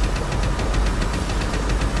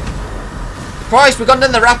 Christ, we've gone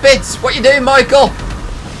down the rapids. What you doing, Michael?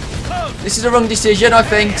 This is a wrong decision, I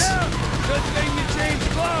think.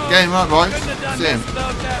 Game right. Same.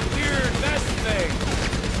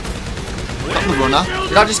 Got the runner.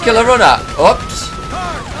 Did I just kill a runner? Oops.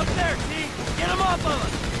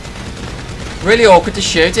 Really awkward to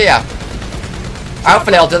shoot here.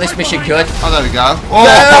 Hopefully I'll do this mission good. Oh, there we go. Oh,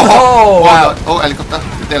 Oh, wow. Oh, helicopter.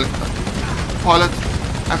 The helicopter. Pilot.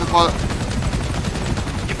 Pilot.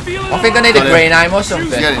 I think I need a green aim or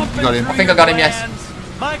something. Get him. You got him. I think I got him, yes.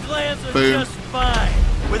 My glands are Boom. just fine.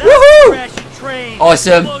 Woohoo!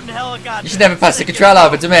 Awesome. You should never pass the control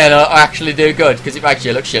over to me and I actually do good because it makes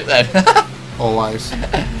you look shit then. Always.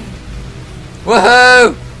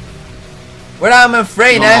 Woohoo! We're home and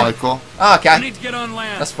free now. Michael. Oh, okay. I need to get on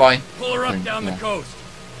land. That's fine. Pull her up down the coast.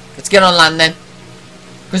 Let's get on land then.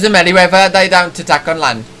 Because the Merryweather, they don't attack on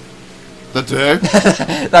land. They do.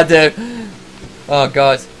 They do. Oh,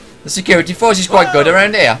 God. The security force is quite good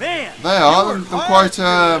around here. They are. They're quite,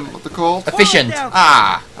 what they're called? Efficient.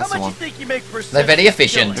 Ah, that's the How much one. you think you make for They're very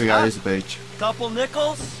efficient. Here we go, here's the beach. Couple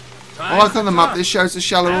nickels? I like on the map, this shows the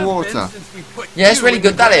shallower water. Yeah, it's really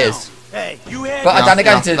good, that is. Hey, you had But I don't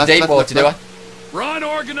go Yeah, into the left, deep left, water, left, do I? Ron,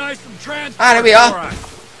 organize some transport. Ah, there we are.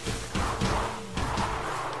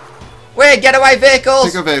 Wait, getaway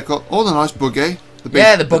vehicles! Pick a vehicle. Oh, the nice buggy.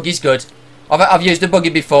 Yeah, the buggy's good. I've used the buggy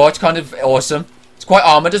before. It's kind of awesome. It's quite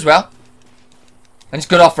armoured as well. And it's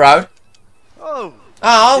good off-road.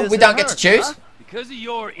 Oh, we don't get to choose. Huh? Because of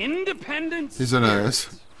your independence. He's a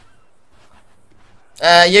nurse.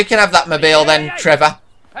 You can have that mobile then, Trevor.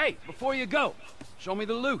 Hey, before you go, show me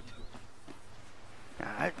the loot.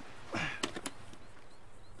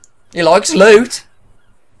 He likes loot.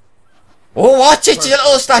 Oh, watch it! It's a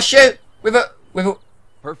little statue with a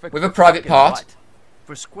private part.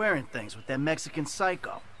 For squaring things with that Mexican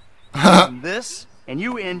psycho. And this, and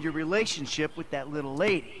you end your relationship with that little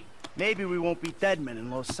lady. Maybe we won't be deadmen in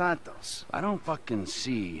Los Santos. I don't fucking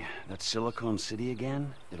see that Silicon City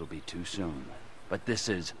again. It'll be too soon. But this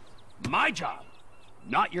is My job,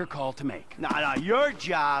 not your call to make. Nah, your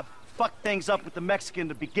job. Fuck things up with the Mexican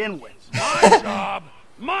to begin with. My job,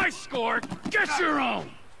 my score. Get your own.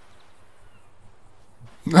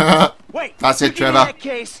 Wait. That's it, give me Trevor. that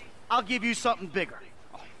case, I'll give you something bigger.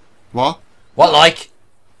 What? What like?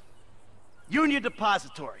 Union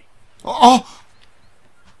Depository. Oh!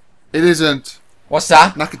 It isn't. What's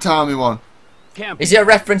that? Nakatami one. Is it a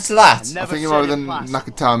reference to that? I think it might be the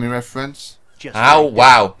Nakatami reference. Oh,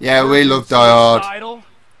 wow. Yeah, we love Die Hard.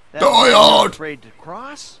 Die Hard! Afraid to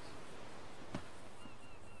cross?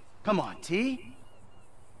 Come on, T.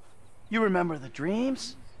 You remember the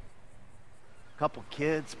dreams? Couple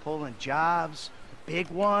kids pulling jobs. A big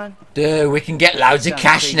one. Dude, we can get loads of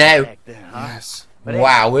cash now. Yes.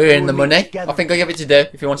 Wow, we're in the money. I think I'll give it to Dave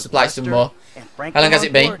if he wants to play some more. How long has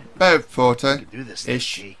it been? About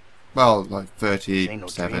 40-ish. Well, like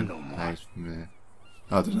 37. I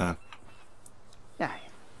don't know.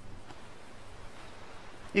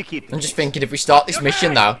 You keep I'm just thinking if we start this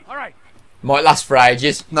mission though, might last for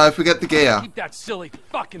ages. No, if we get the gear, Keep that silly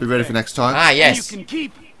fucking be ready thing. for next time. Ah, yes. And you can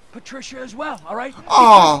keep Patricia as well, all right?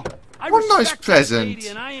 Oh, I what a nice respect that present. lady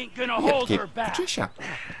and I ain't gonna You get to hold keep her back. Patricia.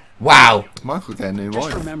 Wow. Michael get a new Just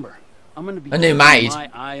wife. remember, I'm gonna be A new keeping maid. my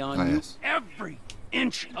eye on Oh, you yes. every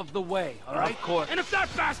inch of the way, all right? Of course. And if that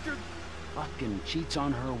bastard fucking cheats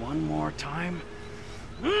on her one more time,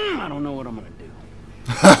 I don't know what I'm gonna do.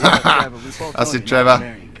 That's it,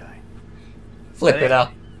 Trevor. Flip it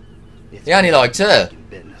up. He only likes her.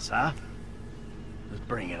 Business, huh? Let's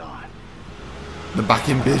bring it on. The back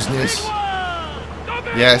in business.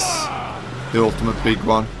 Yes. The ultimate big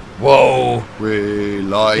one. Whoa. We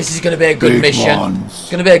like This is going to be a good big mission. ones. It's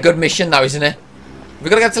going to be a good mission though, isn't it? We've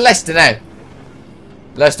got to go to Leicester now.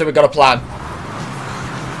 Leicester, we've got a plan.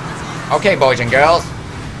 Okay, boys and girls.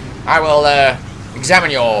 I will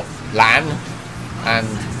examine your land and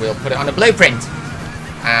we'll put it on a blueprint.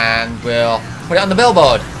 And we'll put it on the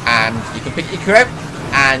billboard. And you can pick your crew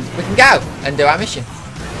and we can go and do our mission.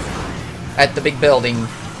 At the big building.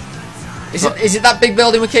 Is it that big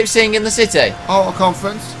building we keep seeing in the city? Oh, a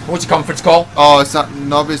conference. What's the conference called? Oh, it's that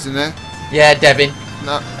knob, isn't it? Yeah, Devin.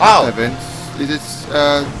 No, oh. Devin. Is it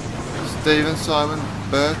Stephen, Simon,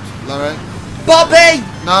 Bert, Larry? Bobby!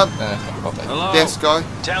 No. Bobby. Hello? This guy.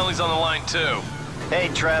 Tally's on the line too. Hey,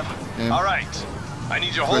 Trev. Him. All right. I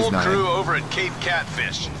need your whole crew over at Cape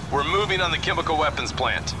Catfish. We're moving on the chemical weapons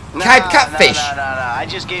plant. Cape Catfish? No. I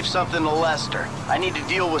just gave something to Lester. I need to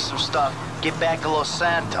deal with some stuff. Get back to Los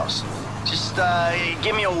Santos. Just,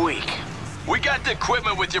 give me a week. We got the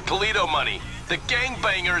equipment with your Polito money. The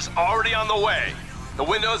gangbanger's already on the way. The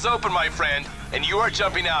window's open, my friend, and you are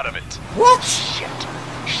jumping out of it. What? Shit.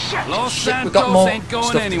 Los Santos We've got more ain't going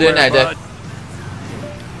stuff anywhere, to do now, bud.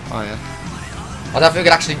 Oh, yeah. I don't think we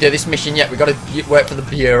can actually do this mission yet. We've got to work for the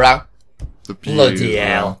Bureau. The Bureau. Bloody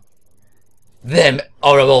hell. Them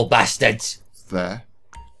horrible bastards. There.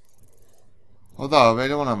 Although, I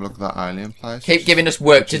really want to have a look at that alien place. Keep giving us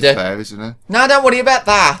work to do. Fair, isn't it? No, don't worry about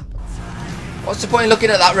that. What's the point in looking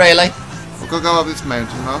at that, really? We've got to go up this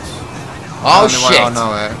mountain, Ross. Oh, Only way I shit.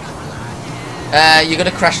 know it. You're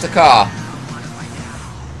going to crash the car.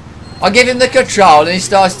 I give him the control and he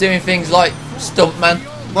starts doing things like stuntman.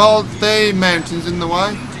 Well, the mountain's in the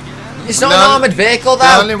way. It's not an armoured vehicle, though.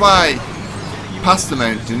 The only way past the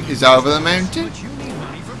mountain is over the mountain.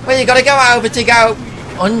 Well, you got to go over to go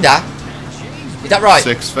under. Is that right?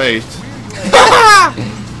 6 feet.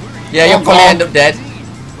 Yeah, you'll probably end up dead.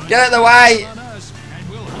 Get out of the way.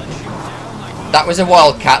 That was a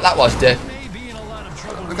wildcat, that was, dude.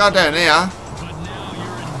 We go down here.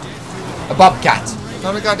 A bobcat.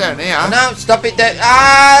 Don't we go down here? Oh, no, stop it there.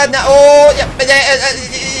 Ah, no. Oh, yeah.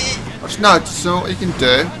 I just noticed what you can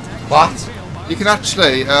do. What? You can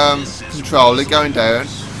actually control it going down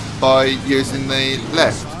by using the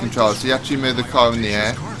left control. So you actually move the car in the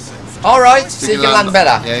air. Alright, so you can land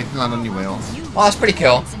better. Yeah, you can land on your wheels. Oh, that's pretty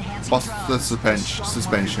cool. What's the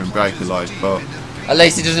suspension breaker like, but At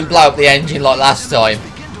least it doesn't blow up the engine like last time.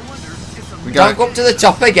 Don't go up to the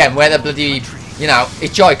top again where the bloody, you know,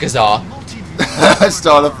 hitchhikers are.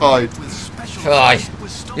 Start a fight. Right.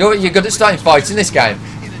 You're good at starting fights in this game.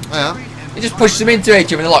 Yeah. You just push them into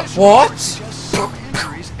each other and they're like, what?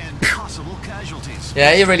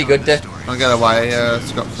 Yeah, you're really good, dude. I'll get away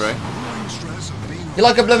scot-free. You're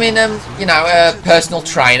like a blooming, you know, personal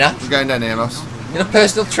trainer. We're going down here, Ross. You're a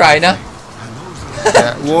personal trainer.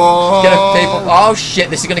 Yeah. Whoa! Get up, people. Oh shit!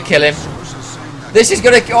 This is gonna kill him. This is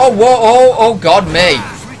gonna. Oh whoa! Oh god, me!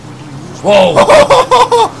 Whoa!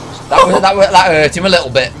 that hurt him a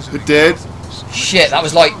little bit. It did. Shit! That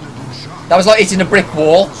was like hitting a brick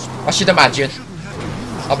wall. I should imagine.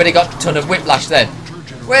 I bet he got a ton of whiplash then.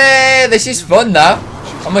 Well, this is fun though.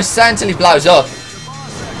 I must say until he blows up.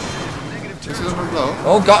 This is gonna blow.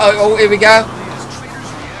 Oh god! Oh, here we go.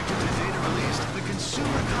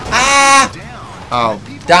 Ah! Oh.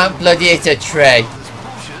 Don't bloody hit a tree.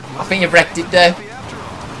 I think you've wrecked it there.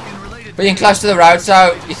 But you're close to the road,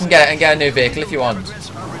 so you can get it and get a new vehicle if you want.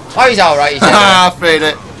 Oh, he's alright, he's Ah, freed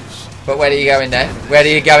it. But where are you going now? Where are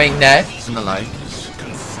you going now? In the lake.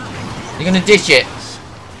 You're going to ditch it?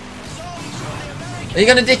 Are you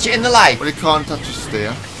going to ditch it in the lake? Well, you can't touch a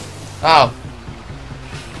steer. Oh.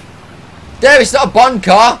 There, it's not a Bond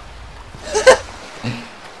car.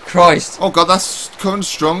 Christ. Oh god, that's coming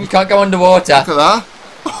strong. You can't go underwater. Look at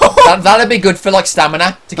that. That'd be good for like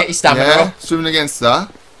stamina, to get your stamina yeah, up. swimming against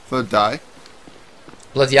that for a day.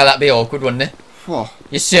 Bloody hell, that'd be awkward, wouldn't it? Whoa.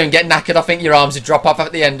 You soon get knackered, I think your arms would drop off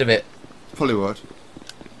at the end of it. Probably would.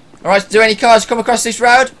 Alright, do any cars come across this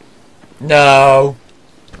road? No.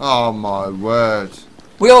 Oh my word.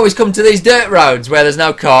 We always come to these dirt roads where there's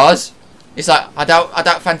no cars. It's like, I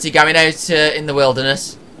don't fancy going out in the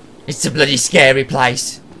wilderness. It's a bloody scary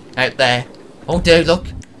place out there. Oh dude, look.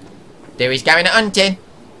 Dewey's going hunting.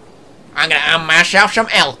 I'm gonna hunt myself some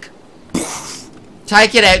elk.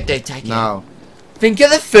 Take it out, dude, take it out. No. Think of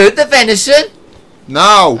the food, the venison.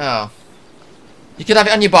 No. Oh. You could have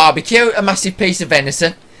it on your barbecue, a massive piece of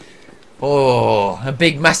venison. Oh, a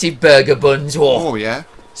big massive burger buns. Oh yeah.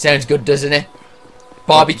 Sounds good, doesn't it?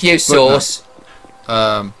 Barbecue sauce.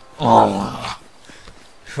 No. Oh.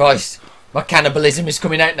 Christ. My cannibalism is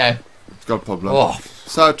coming out now. It's got a problem. Oh.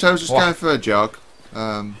 So, Trevor's just going for a jog.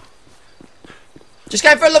 Just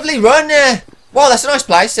going for a lovely run. Wow, that's a nice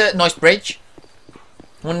place. Nice bridge.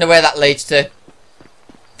 Wonder where that leads to.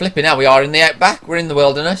 Flipping out, we are in the outback. We're in the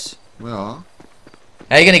wilderness. We are.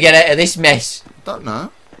 How are you going to get out of this mess? Don't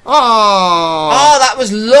know. Oh! Oh, that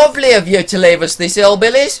was lovely of you to leave us this,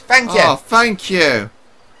 hillbillies. Thank you. Oh, thank you.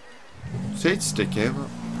 See, it's sticky.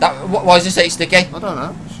 But Why does it say sticky? I don't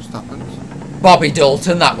know. It just happened. Bobby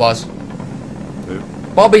Dalton, that was. Who?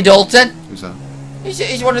 Bobby Dalton. Who's that?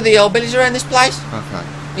 He's one of the hillbillies around this place. Okay.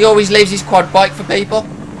 He always leaves his quad bike for people.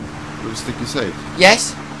 With a sticky seat?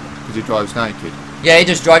 Yes. Because he drives naked? Yeah, he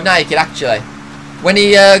does drive naked, actually. When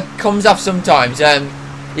he comes off sometimes,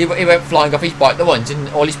 he went flying off his bike the once and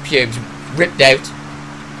all his pubes ripped out.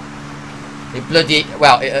 It bloody...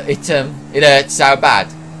 Well, it hurt so bad.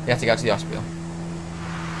 He had to go to the hospital.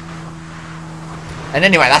 And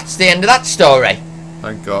anyway, that's the end of that story.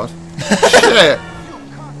 Thank God. Shit!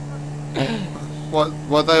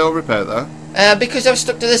 Why'd they all rip out though? Because I was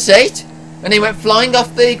stuck to the seat. And he went flying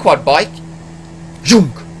off the quad bike.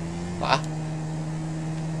 Junk! What?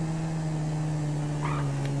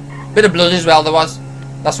 Bit of blood as well there was.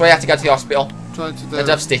 That's why I had to go to the hospital. Trying to do... Had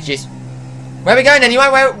to have stitches. Where are we going anyway?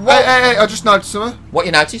 What? Hey, I just noticed something. What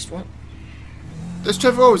you noticed? What? Does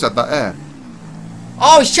Trevor always had that hair?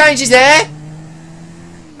 Oh, he's changed his hair!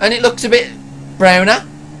 And it looks a bit browner.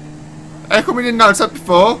 How come we didn't notice that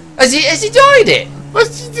before? Has he dyed it?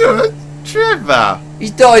 What's he doing? Trevor!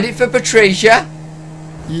 He's dyed it for Patricia.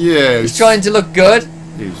 Yes. He's trying to look good.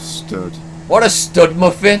 He's stud. What a stud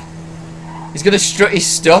muffin. He's going to strut his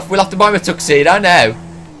stuff. We'll have to buy him a tuxedo now.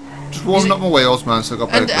 Just warming up my wheels, man, so I got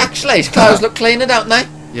better. And actually, his clothes look cleaner, don't they?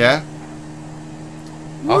 Yeah.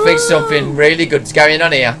 I think something really good's going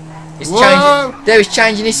on here. He's changing. There, he's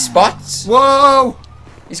changing his spots. Whoa!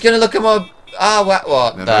 He's going to look at more... Oh,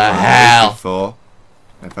 what Never the had one of hell? these before.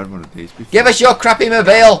 Never had one of these before. Give us your crappy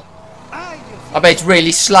mobile. I bet it's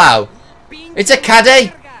really slow. It's a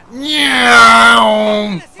caddy.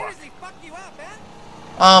 Meow.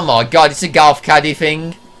 Oh my god, it's a golf caddy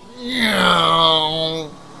thing. Meow.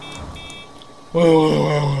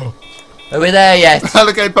 Are we there yet?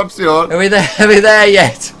 Okay, pops the on. Are we there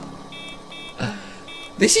yet?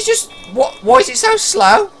 This is just... Why is it so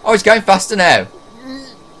slow? Oh, it's going faster now.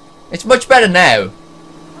 It's much better now.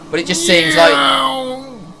 But it just seems like...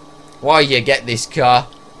 Why you get this car?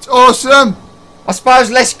 It's awesome. I suppose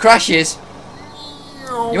less crashes.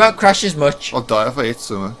 You won't crash as much. I'll die if I hit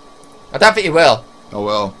somewhere. I don't think you will. I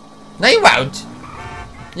will. No, you won't.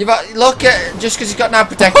 Look at... Just because he's got no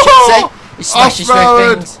protection, see? He smashes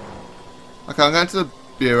through things. Okay, I'm going to the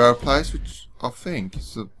bureau place, which I think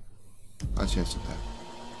is the... Actually, it's up there.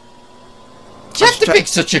 Do you have to pick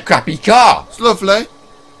such a crappy car? It's lovely.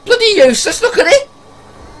 Bloody useless, look at it.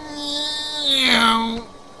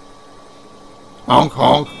 Honk,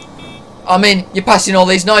 honk. I mean, you're passing all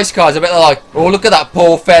these nice cars. I bet they're like, oh, look at that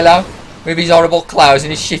poor fellow with his horrible clouds in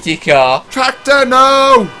his shitty car. Tractor,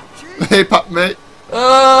 no! He popped me.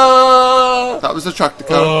 That was the tractor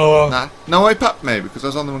car. Nah. No, he popped me because I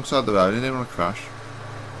was on the wrong side of the road. I didn't want to crash.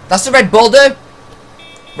 That's the Red Bull, dude.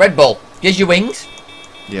 Red Bull. Gives you wings.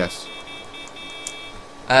 Yes.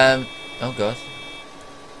 Oh, God.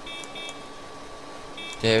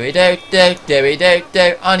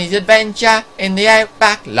 Do-we-do-do, on his adventure in the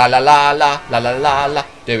outback. La la la la, la la la la.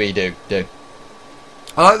 Do-we-do-do.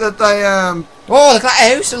 I like that they, Oh, look at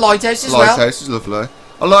that house, the lighthouse as well. Lighthouse is lovely.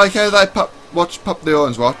 I like how they pop the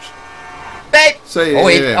orange watch. Babe! See,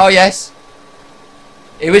 oh, yes.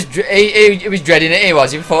 He was dreading it, he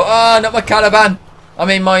was. He thought, oh, not my caravan. I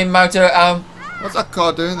mean, my motor at home. What's that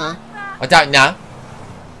car doing there? I don't know.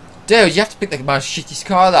 Dude, you have to pick the most shittiest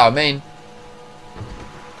car, though. I mean...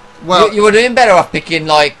 Well, you would have been better off picking,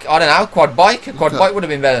 like, I don't know, quad bike. A quad bike would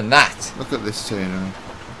have been better than that. Look at this scenery.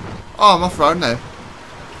 Oh, I'm off-road now.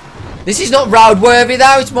 This is not road-worthy,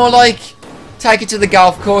 though. It's more like, take it to the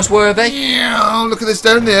golf course worthy. Yeah, look at this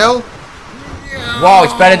down the hill. Whoa,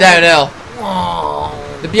 it's better downhill.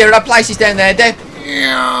 Whoa. The bureau place is down there, dude.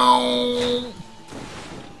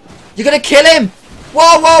 You're going to kill him.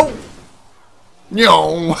 Whoa, whoa.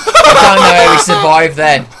 No. I don't know how he survived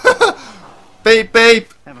then. Beep,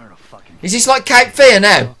 beep. Is this like Cape Fear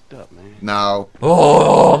now? No.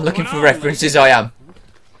 Oh, I'm looking for references, I am.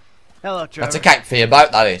 Hello, Trevor. That's a Cape Fear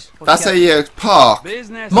boat, that is. That's how you park.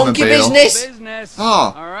 Monkey business?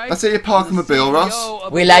 Oh, that's how you park a mobile,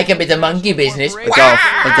 Ross. We like a bit of monkey business. A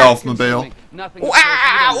golf mobile. It's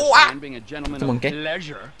a monkey.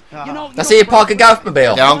 That's how you park a golf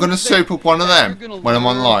mobile. Yeah, I'm going to soup up one of them when I'm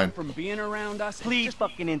online. Please,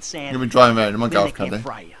 fucking insane. I'm going to be driving around in my golf caddy.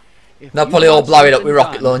 They'll probably all blow it up with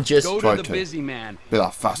rocket launchers. Try to. Be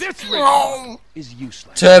that fast. Is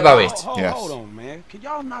useless. Turbo it. Yes. Hold on, man. Can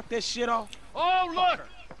y'all knock that shit off? Oh, look!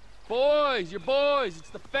 Boys, your boys. It's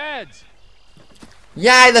the feds.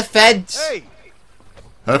 Yay, the feds. Hey!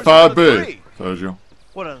 FIB. Told you.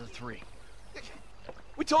 What other three?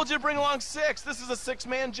 We told you to bring along 6. This is a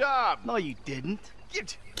 6-man job. No, you didn't.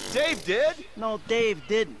 Dave did. No, Dave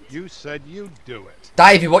didn't. You said you'd do it.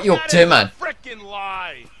 Davey, what you up to, man? Frickin'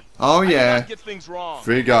 lie. Oh yeah. Get things wrong.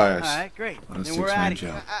 3 guys. All right, great. On a Then we're out of here.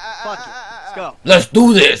 6-man job. Fuck it. Let's go. Let's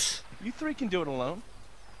do this. You 3 can do it alone.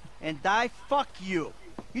 And die, fuck you.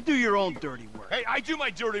 You do your own dirty work. Hey, I do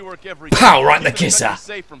my dirty work every day. Pow, right in the kisser.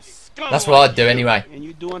 That's what I'd do anyway. And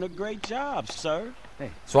you're doing a great job, sir. Hey,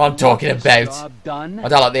 that's what I'm talking about. Job done. I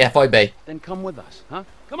don't like the FIB. Then come with us, huh?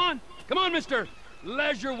 Come on, Mr.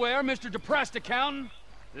 Leisureware, Mr. Depressed Accountant.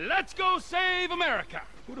 Let's go save America.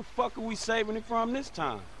 Who the fuck are we saving it from this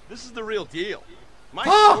time? This is the real deal. My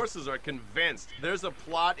sources are convinced there's a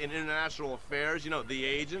plot in international affairs, you know, the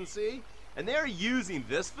agency, and they're using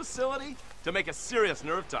this facility to make a serious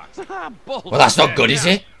nerve toxin. Well, that's not good, is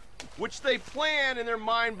it? Which they plan in their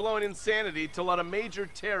mind-blowing insanity to let a major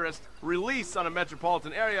terrorist release on a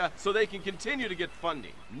metropolitan area so they can continue to get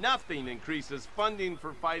funding. Nothing increases funding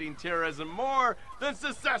for fighting terrorism more than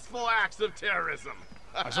successful acts of terrorism.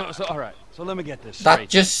 All right, so let me get this That straight.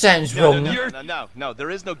 just sounds wrong. No,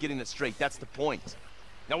 there is no getting it straight. That's the point.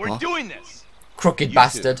 Now we're doing this. Crooked You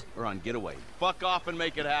bastard. two are on getaway. Fuck off and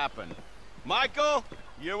make it happen. Michael,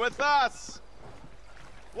 you're with us.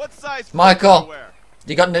 What size Michael, do you wear?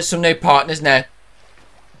 you got some new partners now.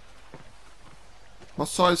 What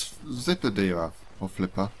size zipper do you have? Or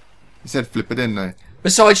flipper? He said flipper, didn't he?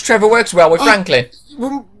 Besides, Trevor works well with Franklin.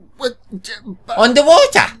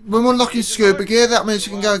 Underwater. When we're unlocking scuba gear, that means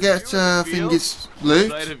you can go get fingers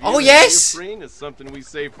loot. Oh yes. Is something we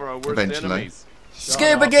save for our worst Eventually. enemies.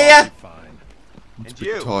 Scuba gear. It's And a bit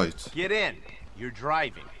you, tight. get in. You're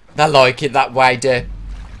driving. I like it that way, dude.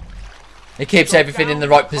 It keeps everything in the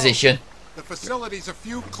right position. The facility's a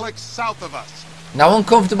few clicks south of us. No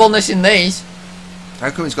uncomfortableness in these. How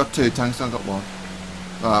come he's got 2 tanks and I've got 1?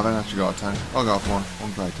 Oh, I haven't actually got a tank. I'll go for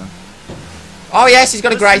one grey tank. Oh yes, he's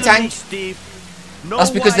got a grey Listen to me, tank. Steve. No That's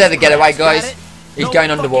because they're the getaway wisecracks, guys. got it? He's No going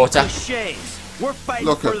fucking underwater. cliches. We're fighting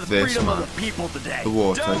Look for at the this, freedom man. of the people today. The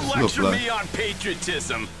water Don't is lecture lovely. me on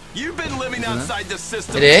patriotism. You've been living Isn't it? outside the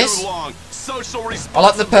system It is. too long. Social I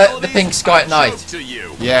like the pink sky at night. to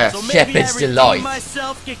you. Yes. So maybe Shepherd's I redeem delight.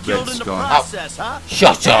 myself, get killed in the sky. process, huh?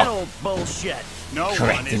 Shut That up. old bullshit. No one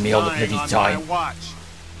Correcting is me all the dying bloody on time. my watch.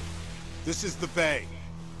 This is the bay.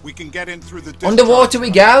 We can get in through the Underwater we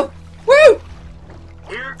go. Woo!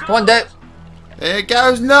 Come on, dude. Here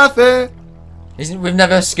goes nothing. We've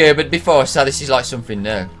never scubaed before, so this is like something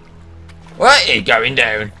new. Where are you going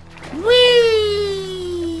down?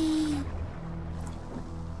 Whee!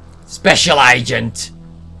 Special Agent.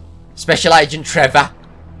 Special Agent Trevor.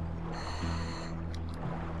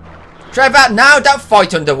 Trevor, no, don't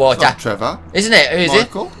fight underwater. Not Trevor. Isn't it? Who is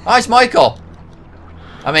Michael. it? Oh, it's Michael.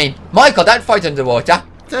 I mean, Michael, don't fight underwater.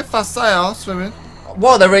 How fast they are swimming.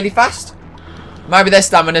 Well, they're really fast. Maybe their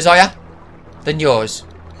stamina's higher than yours.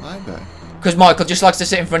 Maybe. Because Michael just likes to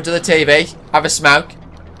sit in front of the TV, have a smoke,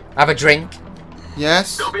 have a drink,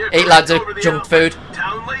 Yes. eat loads of junk food.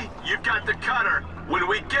 Townley, you've got the cutter. When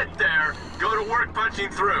we get there, go to work punching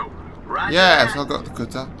through. Right? Yes, I've got the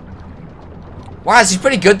cutter. Wow, this is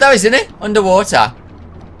pretty good though, isn't it? Underwater.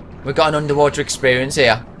 We've got an underwater experience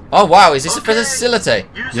here. Oh wow, is this a facility?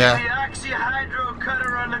 Yeah. oxyhydro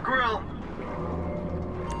cutter on the grill.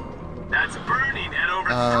 That's burning at over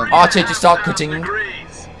R2 to start cutting.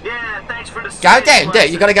 degrees. Yeah, thanks for the Go down, dude.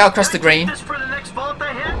 You gotta go across the green. Just for the next vault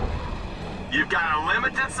they hit. You've got a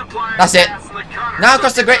limited supply of That's it. gas in the cutter. Now so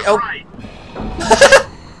across the get green. this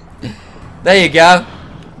Oh. right. There you go.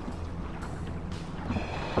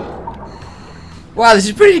 Wow, this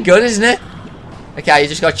is pretty good, isn't it? Okay, you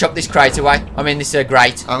just gotta chop this crate away. I mean, this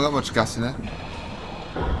grate. I haven't got much gas in it.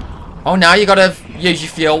 Oh, now you gotta use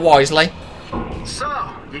your fuel wisely. So,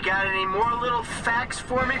 you got any more little facts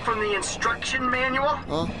for me from the instruction manual?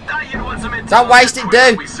 Oh. You'd want some Don't waste it,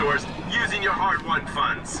 dude. we sourced using your hard-won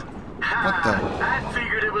funds. What the? I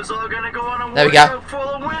figured it was all gonna go on a There we go. wardrobe full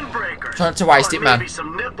of windbreakers. Try not to waste Or it, man. Maybe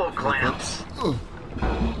some nipple clamps.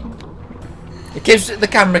 It keeps the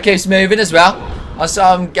camera keeps moving as well. So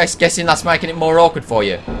I'm guessing that's making it more awkward for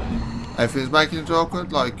you. Everything's making it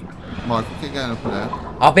awkward. Like Michael, keep going up and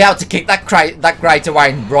down. I'll be able to kick that grate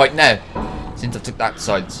away right now, since I took that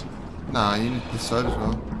sides. Nah, you need this side as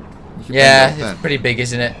well. You can Yeah, bend it up it's pretty big,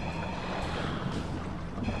 isn't it?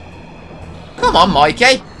 Come on,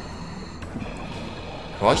 Mikey.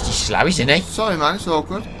 Christ, he's slow, isn't he? then. Sorry, man, it's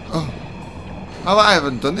awkward. Oh, I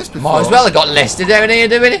haven't done this before. Might as well have got Lester down here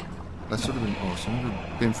doing it. That would have been awesome.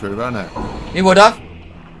 We've been through right now. He would have.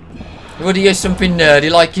 He would have used something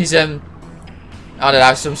nerdy like his I don't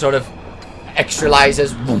know, some sort of extra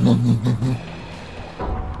lasers.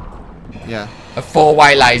 Yeah. A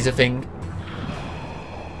 4-way laser thing.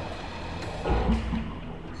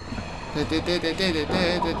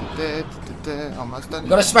 Almost done. You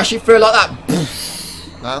gotta smash it through like that.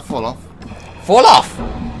 No, fall off. Fall off?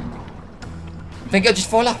 Think it'll just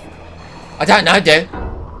fall off? I don't know, dude.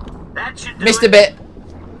 Missed a bit.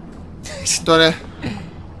 Done it.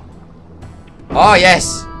 Oh,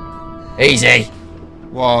 yes. Easy.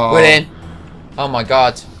 Wow. We're in. Oh, my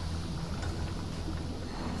God.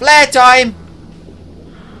 Flare time.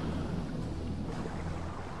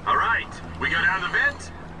 Alright, we go down the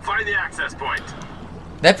vent, find the access point.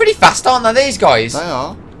 They're pretty fast, aren't they, these guys? They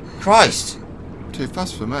are. Christ. Too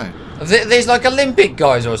fast for me. Are these like Olympic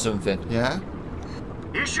guys or something? Yeah.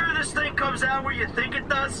 You sure this thing comes out where you think it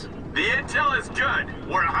does? The intel is good.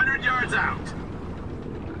 We're 100 yards out.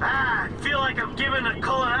 Ah, I feel like I'm giving a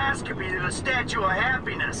colonoscopy to the Statue of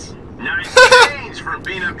Happiness. Nice change from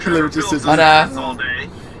being up Hello, just Phil's I know. ass all day.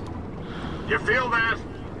 You feel that?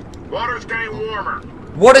 Water's getting warmer.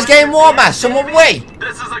 Water's getting warmer. Someone wait.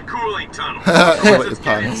 This is a cooling tunnel. Wet It's your getting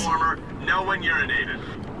pants. warmer. No one urinated.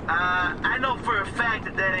 I know for a fact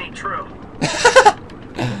that that ain't true.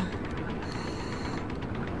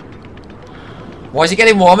 Why is it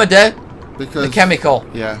getting warmer, dude? Because The chemical.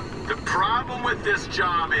 Yeah. The problem with this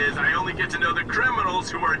job is I only get to know the criminals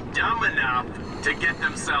who are dumb enough to get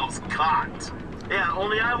themselves caught. Yeah,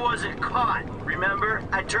 only I wasn't caught. Remember?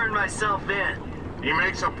 I turned myself in. He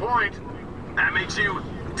makes a point. That makes you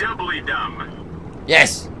doubly dumb.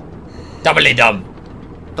 Yes. Doubly dumb.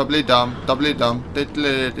 Doubly dumb. Doubly dumb.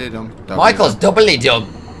 Diddly dumb. Michael's doubly dumb.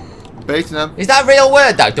 Beating them. Is that a real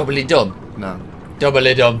word, though? Doubly dumb. No.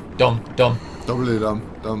 Doubly dumb. Dumb. Dumb. Doubly dumb.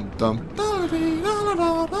 Dumb. Dumb.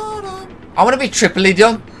 I want to be triply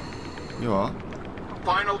dumb. You are.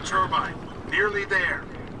 Final turbine. Nearly there.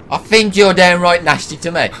 I think you're downright nasty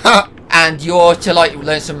to me. And you're to, like,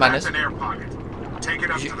 learn some manners. That's an air pocket. Take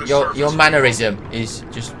it up to the Your surface. mannerism is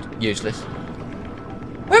just useless.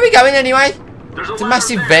 Where are we going anyway? There's It's a ladder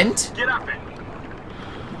massive there. vent. Get up it.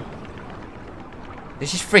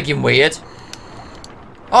 This is friggin' weird.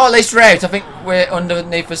 Oh, at least we're out. I think we're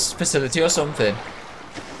underneath a facility or something.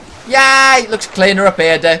 Yay! It looks cleaner up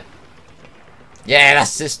here, dude. Yeah,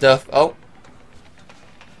 that's the stuff. Oh.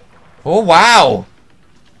 Oh, wow.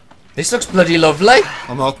 This looks bloody lovely.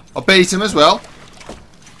 I'm up. I beat him as well.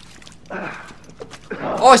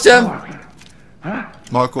 Awesome.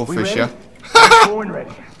 Michael Fisher. Cool and ready.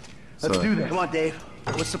 Let's Sorry. do this. Come on, Dave.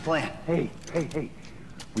 What's the plan? Hey.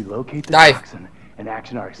 We locate the Dave. toxin and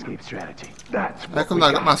action our escape strategy. That's How what come we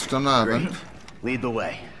they got masked on now, Great. then? Lead the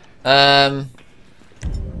way. I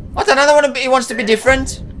don't know. He wants to be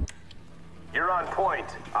different. You're on point.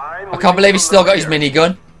 I can't believe he's still got his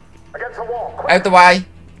minigun. Against the wall. Out the way.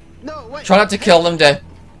 No, wait. Try not to kill them, dude.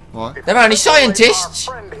 What? They're only scientists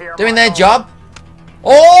doing their job.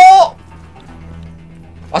 Oh!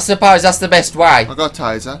 I suppose that's the best way. I got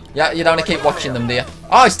Taser. Yeah, you don't want to keep watching them, do you?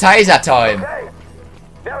 Oh, it's taser time.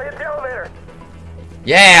 Now hit the elevator.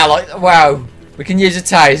 Yeah, like, wow. We can use a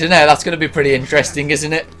taser now. That's going to be pretty interesting,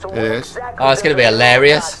 isn't it? It is. Oh, it's going to be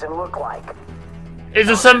hilarious. Is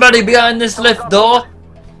there somebody behind this lift door?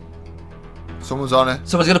 Someone's on it.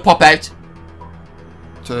 Someone's going to pop out.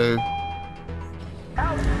 2.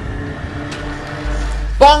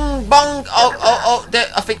 Bong, bong. Oh. There,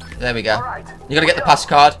 I think. There we go. You got to get the pass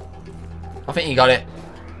card. I think you got it.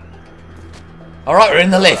 Alright, we're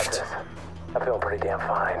in the lift. I feel pretty damn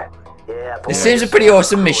fine. Yeah, This seems a pretty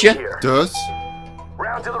awesome mission. Does.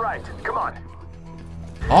 Round to the right. Come on.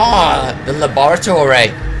 Ah, the laboratory.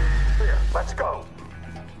 Here, let's go.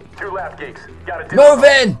 2 lab geeks. Gotta do Move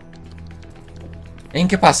in!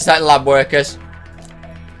 Incapacitated lab workers.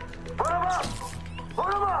 Put 'em up. Put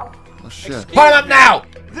 'em up. Oh shit. Put them up now!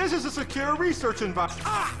 This is a secure research environment.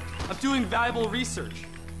 I'm doing valuable research.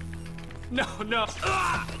 No. We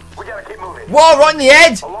gotta keep moving. Whoa, right in the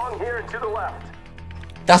head! Along here and to the left.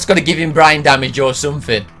 That's got to give him brain damage or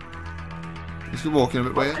something. He's walking a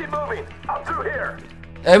bit weird. Keep moving. Up through here.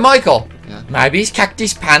 Michael. Yeah. Maybe he's cacked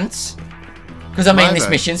his pants. Because, I mean, this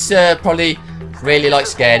Maybe. mission's probably really, like,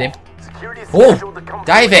 scared him. Security's Oh, scheduled to come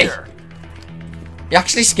Davey. through here. He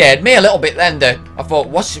actually scared me a little bit then, though. I thought,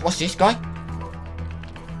 what's this guy?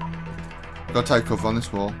 Got to take cover on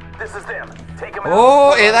this wall. This is them. Take 'em out.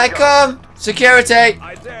 Oh, here they come! Security!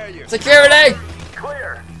 I dare you. Security!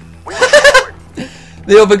 Clear. We move forward.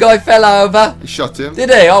 The other guy fell over. He shot him. Did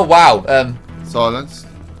he? Oh, wow. Silence.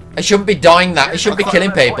 He shouldn't be dying that. He shouldn't be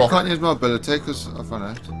killing people. I can't use my ability because I've run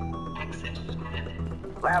out.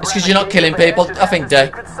 It's because you're not killing people, I think,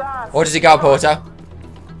 Dave. Or does he go, Porto?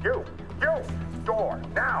 You. Door.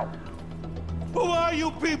 Now. Who are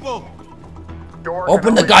you people?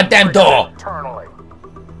 Open the goddamn door. Internally.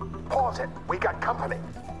 Pause it. We got company.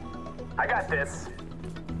 I got this.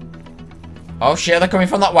 Oh shit, they're coming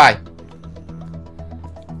from that way.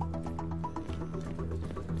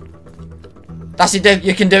 That's it, dude.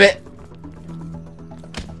 You can do it.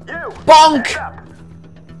 Bonk!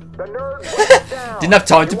 Didn't have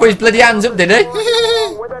time to put his bloody hands up, did he?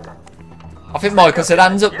 I think Michael said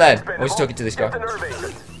hands up then. I was talking to this guy.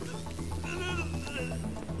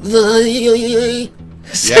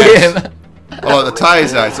 See him. I like the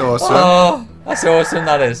taser, it's awesome. Oh, that's awesome,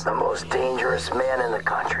 that is. The most dangerous man in the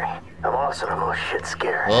country. I'm also the most shit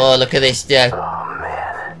scared. Oh, look at this, dude. Oh,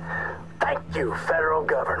 man. Thank you, federal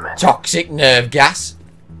government. Toxic nerve gas.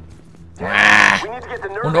 Ah.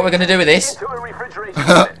 Wonder what we're going to do with this.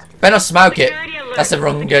 Better not smoke it. That's the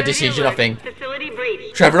wrong decision, I think.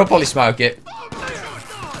 Trevor will probably smoke it.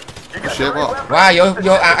 Shit, what? Wow,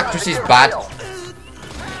 your actress is bad.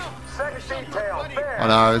 I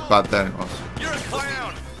know, it's bad then, it was.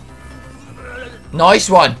 Nice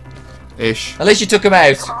one. Ish. At least you took him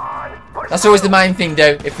out. That's always the main thing,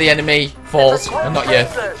 though, if the enemy falls and not you.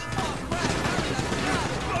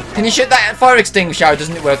 Can you shoot that fire extinguisher out?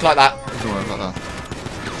 Doesn't it work like that? It doesn't work like that.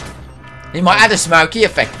 You might add a smoky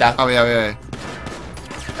effect, though. Oh, yeah.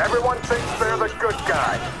 Everyone thinks they're the good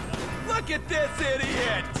guy. Look at this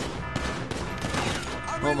idiot!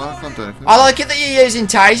 Oh, man, I can't do anything. I like it that you're using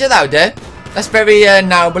taser, though, dude. That's very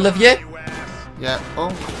noble of you. Yeah.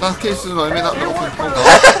 Oh, that keeps annoying me, that little thing. Oh,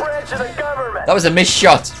 God. That was a missed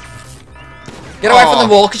shot. Get away from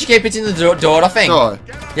the wall, because you keep it in the door, I think. Sorry.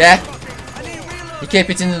 Yeah. You keep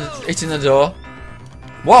it in the door.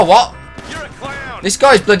 Whoa, what? This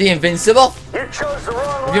guy's bloody invincible.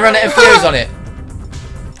 Have you run out of fuse on it?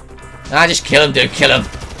 Nah, just kill him, dude. Kill him.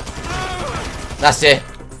 That's it.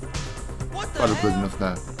 That look good enough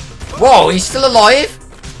now. Whoa, he's still alive.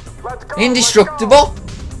 Indestructible.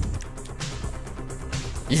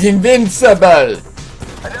 He's invincible.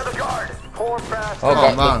 Oh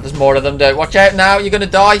god, man. There's more of them, dude. Watch out now, you're gonna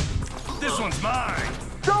die. This one's mine.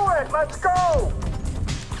 Do it. Let's go.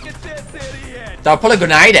 Get this idiot. Don't pull a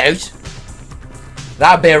grenade out.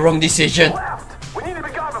 That'd be a wrong decision. We need to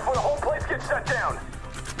be gone before the whole place gets shut down.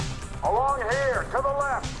 Along here, to the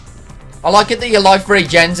left. I like it that your life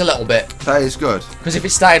regens a little bit. That is good. Because if it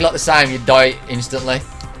stayed like the same, you'd die instantly.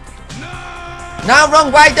 No,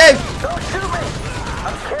 wrong way, dude. Don't shoot me.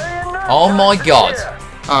 I'm carrying nerve Oh my god.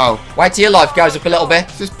 Oh. Wait till your life goes up a little bit.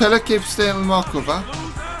 This pillar keeps stealing my cover.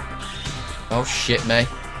 Oh shit, me.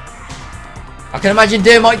 I can imagine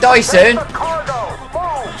Doom might die soon.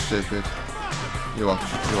 Stupid. You watch.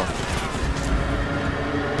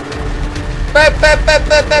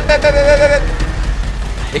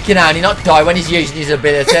 He can only not die when he's using his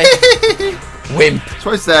ability. Wimp. That's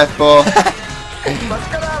what it's there for. Let's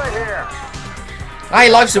get out of here. Hey,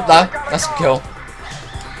 life's up though. That's cool.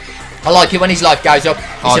 I like it when his life goes up.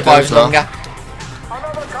 He survives longer.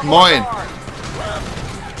 Mine.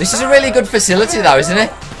 This is a really good facility though, isn't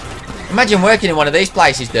it? Imagine working in one of these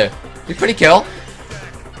places, dude. Be pretty cool.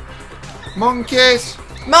 Monkeys.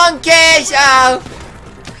 Monkeys! Oh!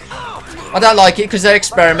 I don't like it because they're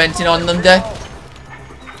experimenting on them, dude.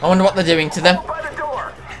 I wonder what they're doing to them.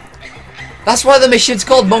 That's why the mission's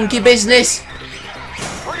called Monkey Business.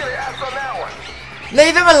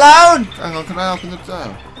 Leave him alone! Hang on, can I open the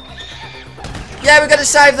door? Yeah, we've got to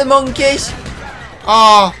save the monkeys.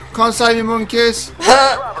 Oh, can't save you monkeys.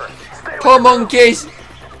 Poor monkeys.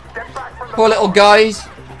 Poor little guys.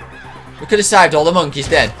 We could have saved all the monkeys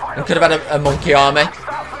then. And could have had a monkey army. A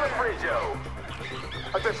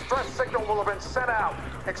distress signal will have been sent out.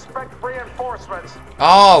 Expect reinforcements.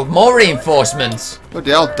 Oh, more reinforcements.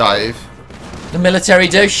 Bloody hell, Dave. The military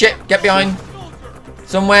do shit. Get behind.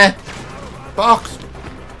 Somewhere. Box.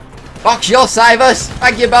 Box, you'll save us.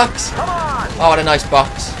 Thank you, Box. Oh, what a nice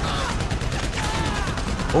box.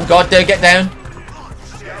 Oh god, do get down.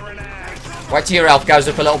 Wait till your health goes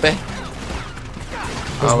up a little bit.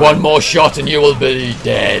 There's one more shot and you will be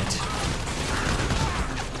dead.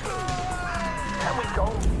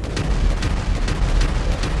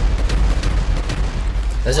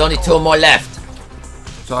 There's only 2 more left.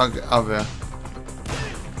 So I'll get over here.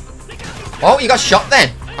 Oh, you got shot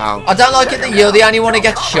then. Ow. I don't like it that you're the only one who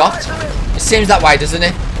gets shot. It seems that way, doesn't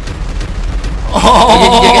it?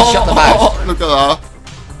 Oh, you get shot in the mouth. Look at that.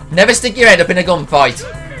 Never stick your head up in a gunfight.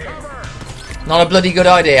 Not a bloody good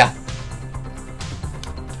idea.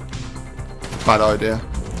 Bad idea.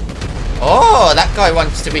 Oh, that guy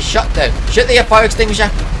wants to be shot though. Shoot the fire extinguisher.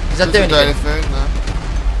 Is that doing anything? No.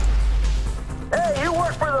 Hey, you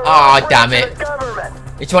work for the Ah, damn it.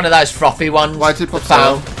 It's one of those frothy ones. Why did it pop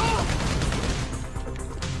foam.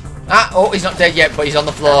 Ah, oh, he's not dead yet, but he's on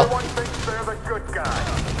the floor. Everyone thinks they're the good guy.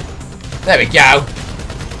 There we go.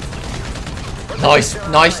 Nice,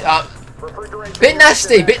 nice. Bit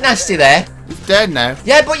nasty there. He's dead now.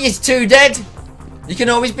 Yeah, but he's 2 dead. You can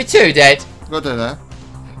always be 2 dead. Go do that.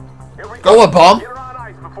 Go a bomb.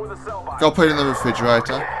 Go put it in the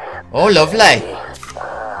refrigerator. Oh, lovely.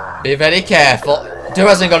 Be very careful. Drew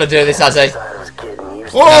hasn't got to do this, has he?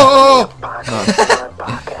 Oh! No.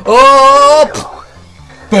 Oh!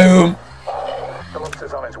 Boom. Phillips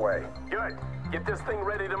is on his way. Good. Get this thing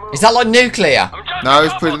ready to move. Is that like nuclear? No,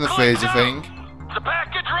 he's put it in the freezer thing. The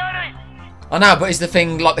package ready. I know, but is the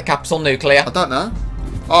thing like the capsule nuclear? I don't know.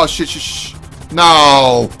 Oh, shit, shit, shit.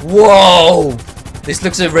 No! Whoa! This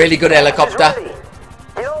looks a really good helicopter.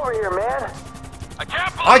 Get over here, man.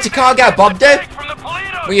 Oh, it's a cargo, Bob, dude.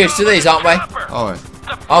 We're used to these, aren't we? Oh,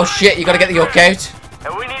 oh shit, you gotta get the hook out.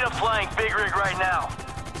 And we need a flying big rig right now.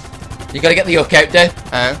 You gotta get the hook out, dude.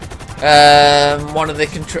 Oh. One of the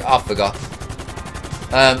I forgot.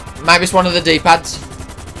 Maybe it's one of the D-pads.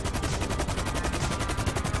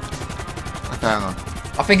 Okay, hang on.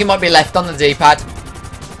 I think it might be left on the D-pad.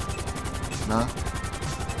 No.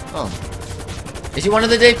 Oh. Is it one of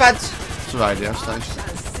the D-pads? It's a radio station.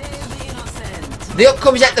 The hook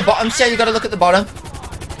comes at the bottom, so you gotta look at the bottom.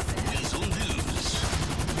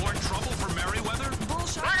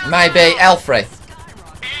 Maybe L3.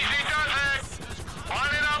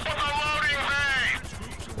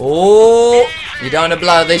 Oh, you don't want to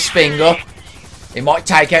blow this thing up. It might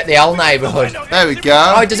take out the whole neighbourhood. There we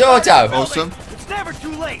go. Oh, it does auto. Awesome. It's never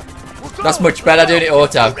too late. That's much better doing it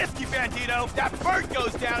auto. Risky, Bandito. That bird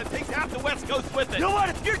goes down and takes half the West Coast with it. You know what?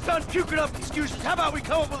 If you're done puking up excuses, how about we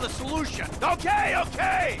come up with a solution? Okay,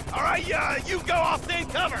 okay. All right, you go. I'll stay in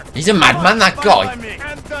cover. He's a madman, that guy.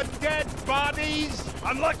 And the dead bodies.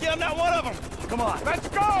 I'm lucky I'm not one of them. Come on. Let's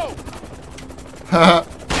go.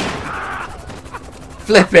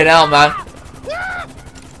 Flipping hell, man.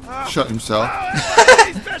 Shot himself.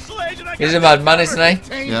 He's a madman, isn't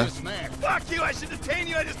he? Yeah. Fuck you. I should detain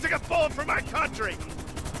you. I just took a bullet for my country.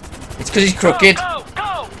 It's because he's crooked. Go!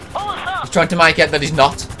 Pull us up! He's trying to make out that he's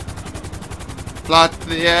not. Flat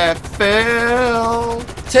the airfield.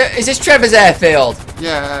 Is this Trevor's airfield?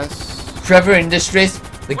 Yes. Trevor Industries,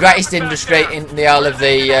 the greatest industry in the whole of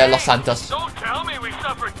the Los Santos. Don't tell me we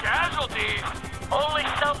suffered casualties. Only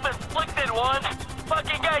self-inflicted ones.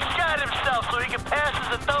 Fucking guy shot himself so he could pass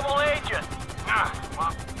as a double agent.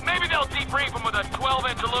 Well, maybe they'll debrief him with a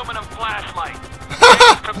 12-inch aluminum flashlight.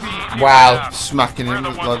 Wow. Smacking him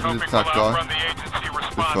like that guy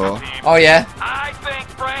before. Oh, yeah? I think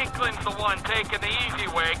Franklin's the one taking the easy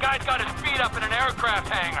way. Guy's got his feet up in an aircraft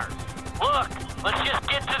hangar. Look, let's just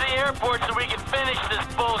get to the airport so we can finish this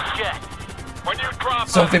bullshit. When you drop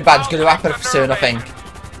Something bad's going to happen soon, I think.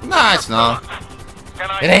 No, it's not.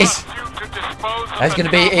 It is. There's going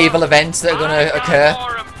to be evil events that are going to occur.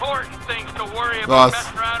 Right.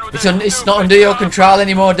 It's not under your control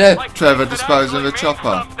anymore, dude. Trevor disposing of a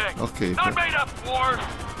chopper. I'll keep it.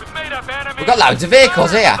 We've got loads of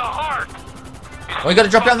vehicles here. We've got to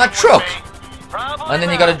drop it on that truck. And then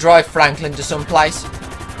you got to drive Franklin to some place.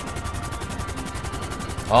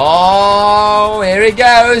 Oh, here he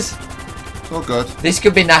goes. It's all good. This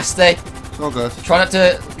could be nasty. It's all good. Try not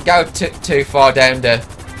to go too far down, dude.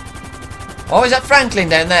 Oh, is that Franklin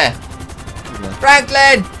down there? Yeah.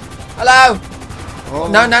 Franklin! Hello! Oh.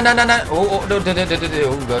 No. Oh, no. Oh,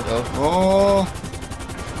 God.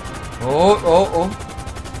 Oh.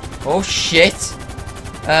 Oh, shit.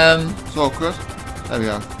 It's all good. There we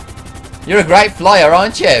go. You're a great flyer,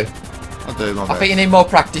 aren't you? I do my best. I think you need more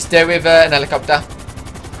practice there with an helicopter.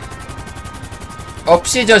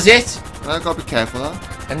 Upsy does it. I've got to be careful though.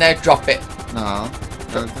 And now drop it. No.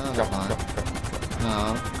 Drop.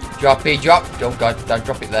 No. Drop. Oh, God, don't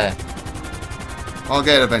drop it there. I'll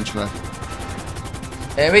get it eventually.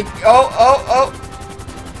 There we go. Oh.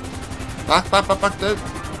 Back, dude.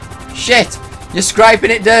 Shit! You're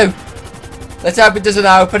scraping it, dude. Let's hope it doesn't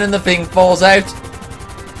open and the thing falls out.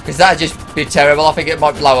 Because that'd just be terrible. I think it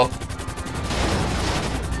might blow up.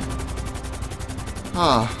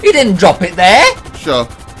 Ah. He didn't drop it there. Sure.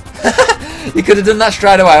 You could have done that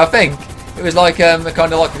straight away, I think. It was like kind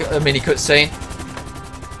of like a mini cutscene.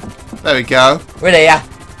 There we go. We're here.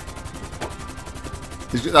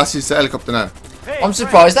 That's his helicopter now. I'm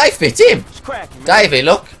surprised they fit him. Davey,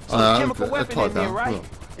 look. Chemical weapon in here, right?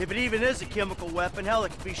 If it even is a chemical weapon, hell,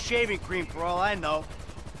 it could be shaving cream for all I know.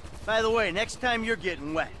 By the way, next time you're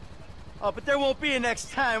getting wet. Oh, but there won't be a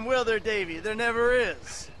next time, will there, Davey? There never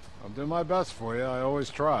is. I'll do my best for you. I always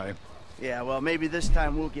try. Yeah, well, maybe this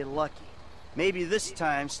time we'll get lucky. Maybe this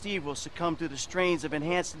time Steve will succumb to the strains of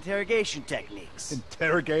enhanced interrogation techniques.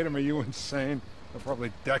 Interrogate him? Are you insane? They're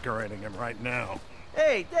probably decorating him right now.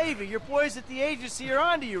 Hey, Davey, your boys at the agency are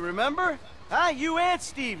onto you, remember? Huh? You and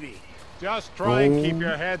Stevie. Just try and keep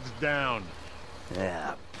your heads down.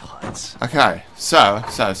 Yeah, putz. Okay, so I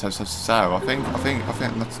think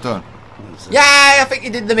that's done. Yeah, I think you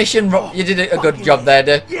did the mission. You did a good job there,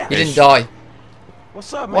 dude. You didn't die.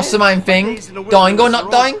 What's up, man? What's the main thing? Dying or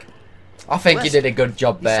not dying? I think you did a good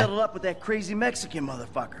job You there. settled up with that crazy Mexican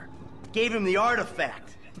motherfucker. Gave him the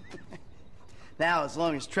artifact. Now, as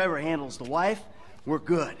long as Trevor handles the wife, we're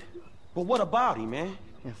good. But what about him, man?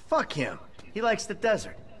 Yeah, fuck him. He likes the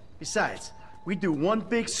desert. Besides, we do one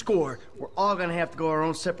big score, we're all gonna have to go our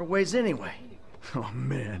own separate ways anyway. Oh,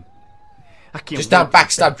 man. I can't Just don't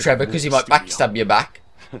backstab Trevor, because he might backstab you back.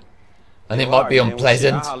 And it might be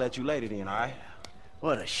unpleasant. I'll let you later then, alright?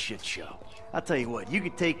 What a shit show. I'll tell you what, you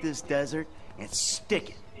could take this desert and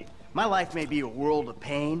stick it. My life may be a world of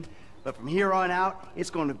pain, but from here on out, it's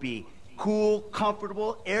going to be cool,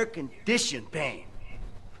 comfortable, air-conditioned pain.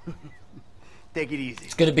 Take it easy.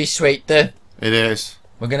 It's going to be sweet, though. It is.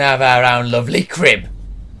 We're going to have our own lovely crib.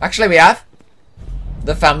 Actually, we have.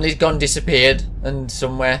 The family's gone disappeared and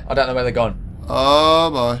somewhere. I don't know where they're gone. Oh,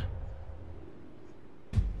 boy.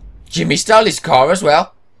 Jimmy stole his car as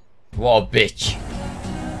well. What a bitch.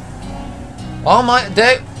 Oh my,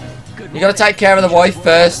 dude. You gotta take care of the wife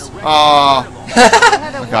first. Oh.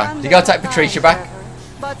 Okay. You gotta take Patricia back.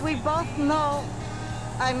 But we both know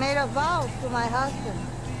I made a vow to my husband.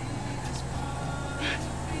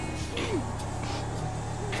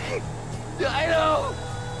 I know.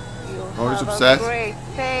 You Oh, he's have upset. a great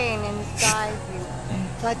pain inside you,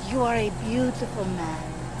 but you are a beautiful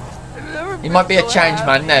man. He might be a changed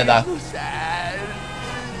man now, though. Sad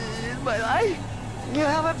in my life. You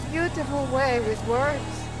have a beautiful way with words.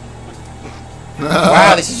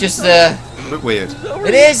 Wow, this is just a bit weird.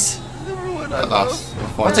 It is. At last.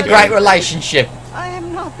 What's a great relationship? I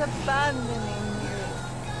am not abandoning you.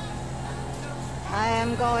 I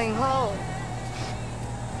am going home.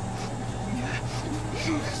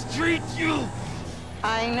 Treat you.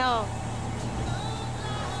 I know.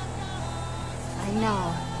 I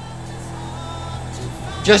know.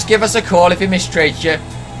 Just give us a call if he mistreats you,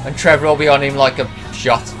 and Trevor will be on him like a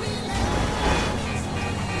shot.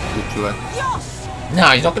 Literally. No,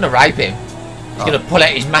 he's not going to rape him. He's going to pull out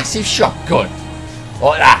his massive shotgun.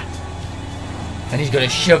 Like that. And he's going to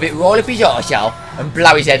shove it right up his arsehole and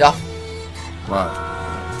blow his head off. Wow.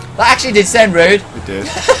 That actually did sound rude. It did.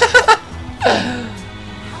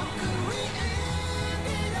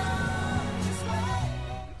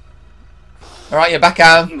 Alright, you're back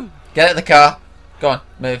home. Get out of the car. Go on,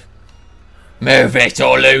 move. Move it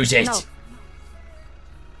or lose it. No.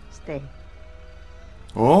 Stay.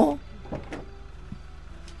 Oh?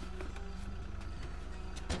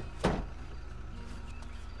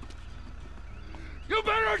 You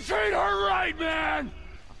better treat her right, man!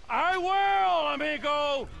 I will,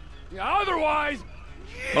 amigo! Otherwise...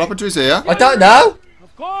 What happened to his ear? I don't know.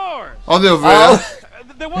 Of course! Oh, the other Oh. ear.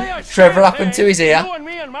 The way I Trevor said happened to his ear. You and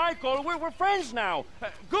me and Michael, we're friends now.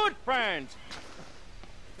 Good friends.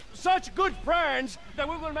 Such good friends that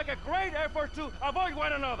we will make a great effort to avoid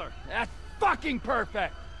one another. That's fucking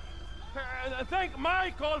perfect. Thank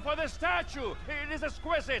Michael for the statue. It is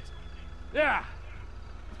exquisite. Yeah.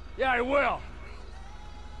 Yeah, I will.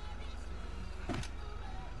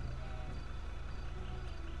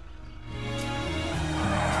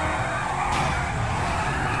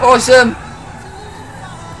 Awesome.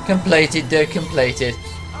 Completed, dude. Completed.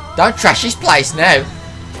 Don't trash his place now.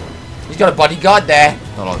 He's got a bodyguard there.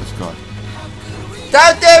 I like this guy.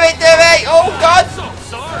 Don't do it, Dewey! Oh, God! So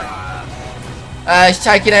sorry. He's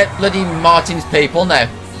taking out bloody Martin's people now.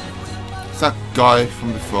 It's that guy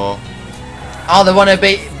from before. Oh, they want to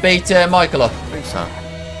beat Michael up. I think so.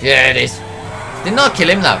 Yeah, it is. Didn't I kill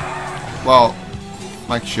him, though? Well,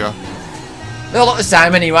 make sure. They all look the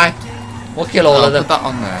same anyway. We'll kill all of them. Put that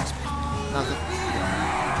on there.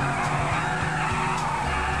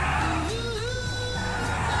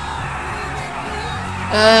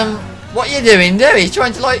 What are you doing, Dewey?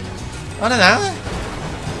 Trying to, like, I don't know.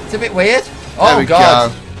 It's a bit weird. Oh, There we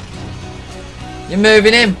God. go. You're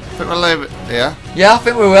moving him. I think we'll leave it here. Yeah, I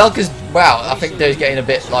think we will, because, wow, I think Dewey's getting a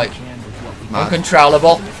bit, like, Mad.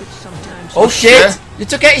 uncontrollable. Oh, shit! You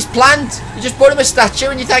took out his plant. You just bought him a statue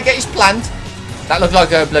and you take out his plant. That looked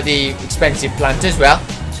like a bloody expensive plant as well.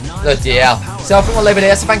 Bloody hell. So I think we'll leave it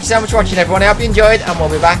here. So thank you so much for watching, everyone. I hope you enjoyed, and we'll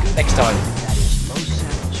be back next time.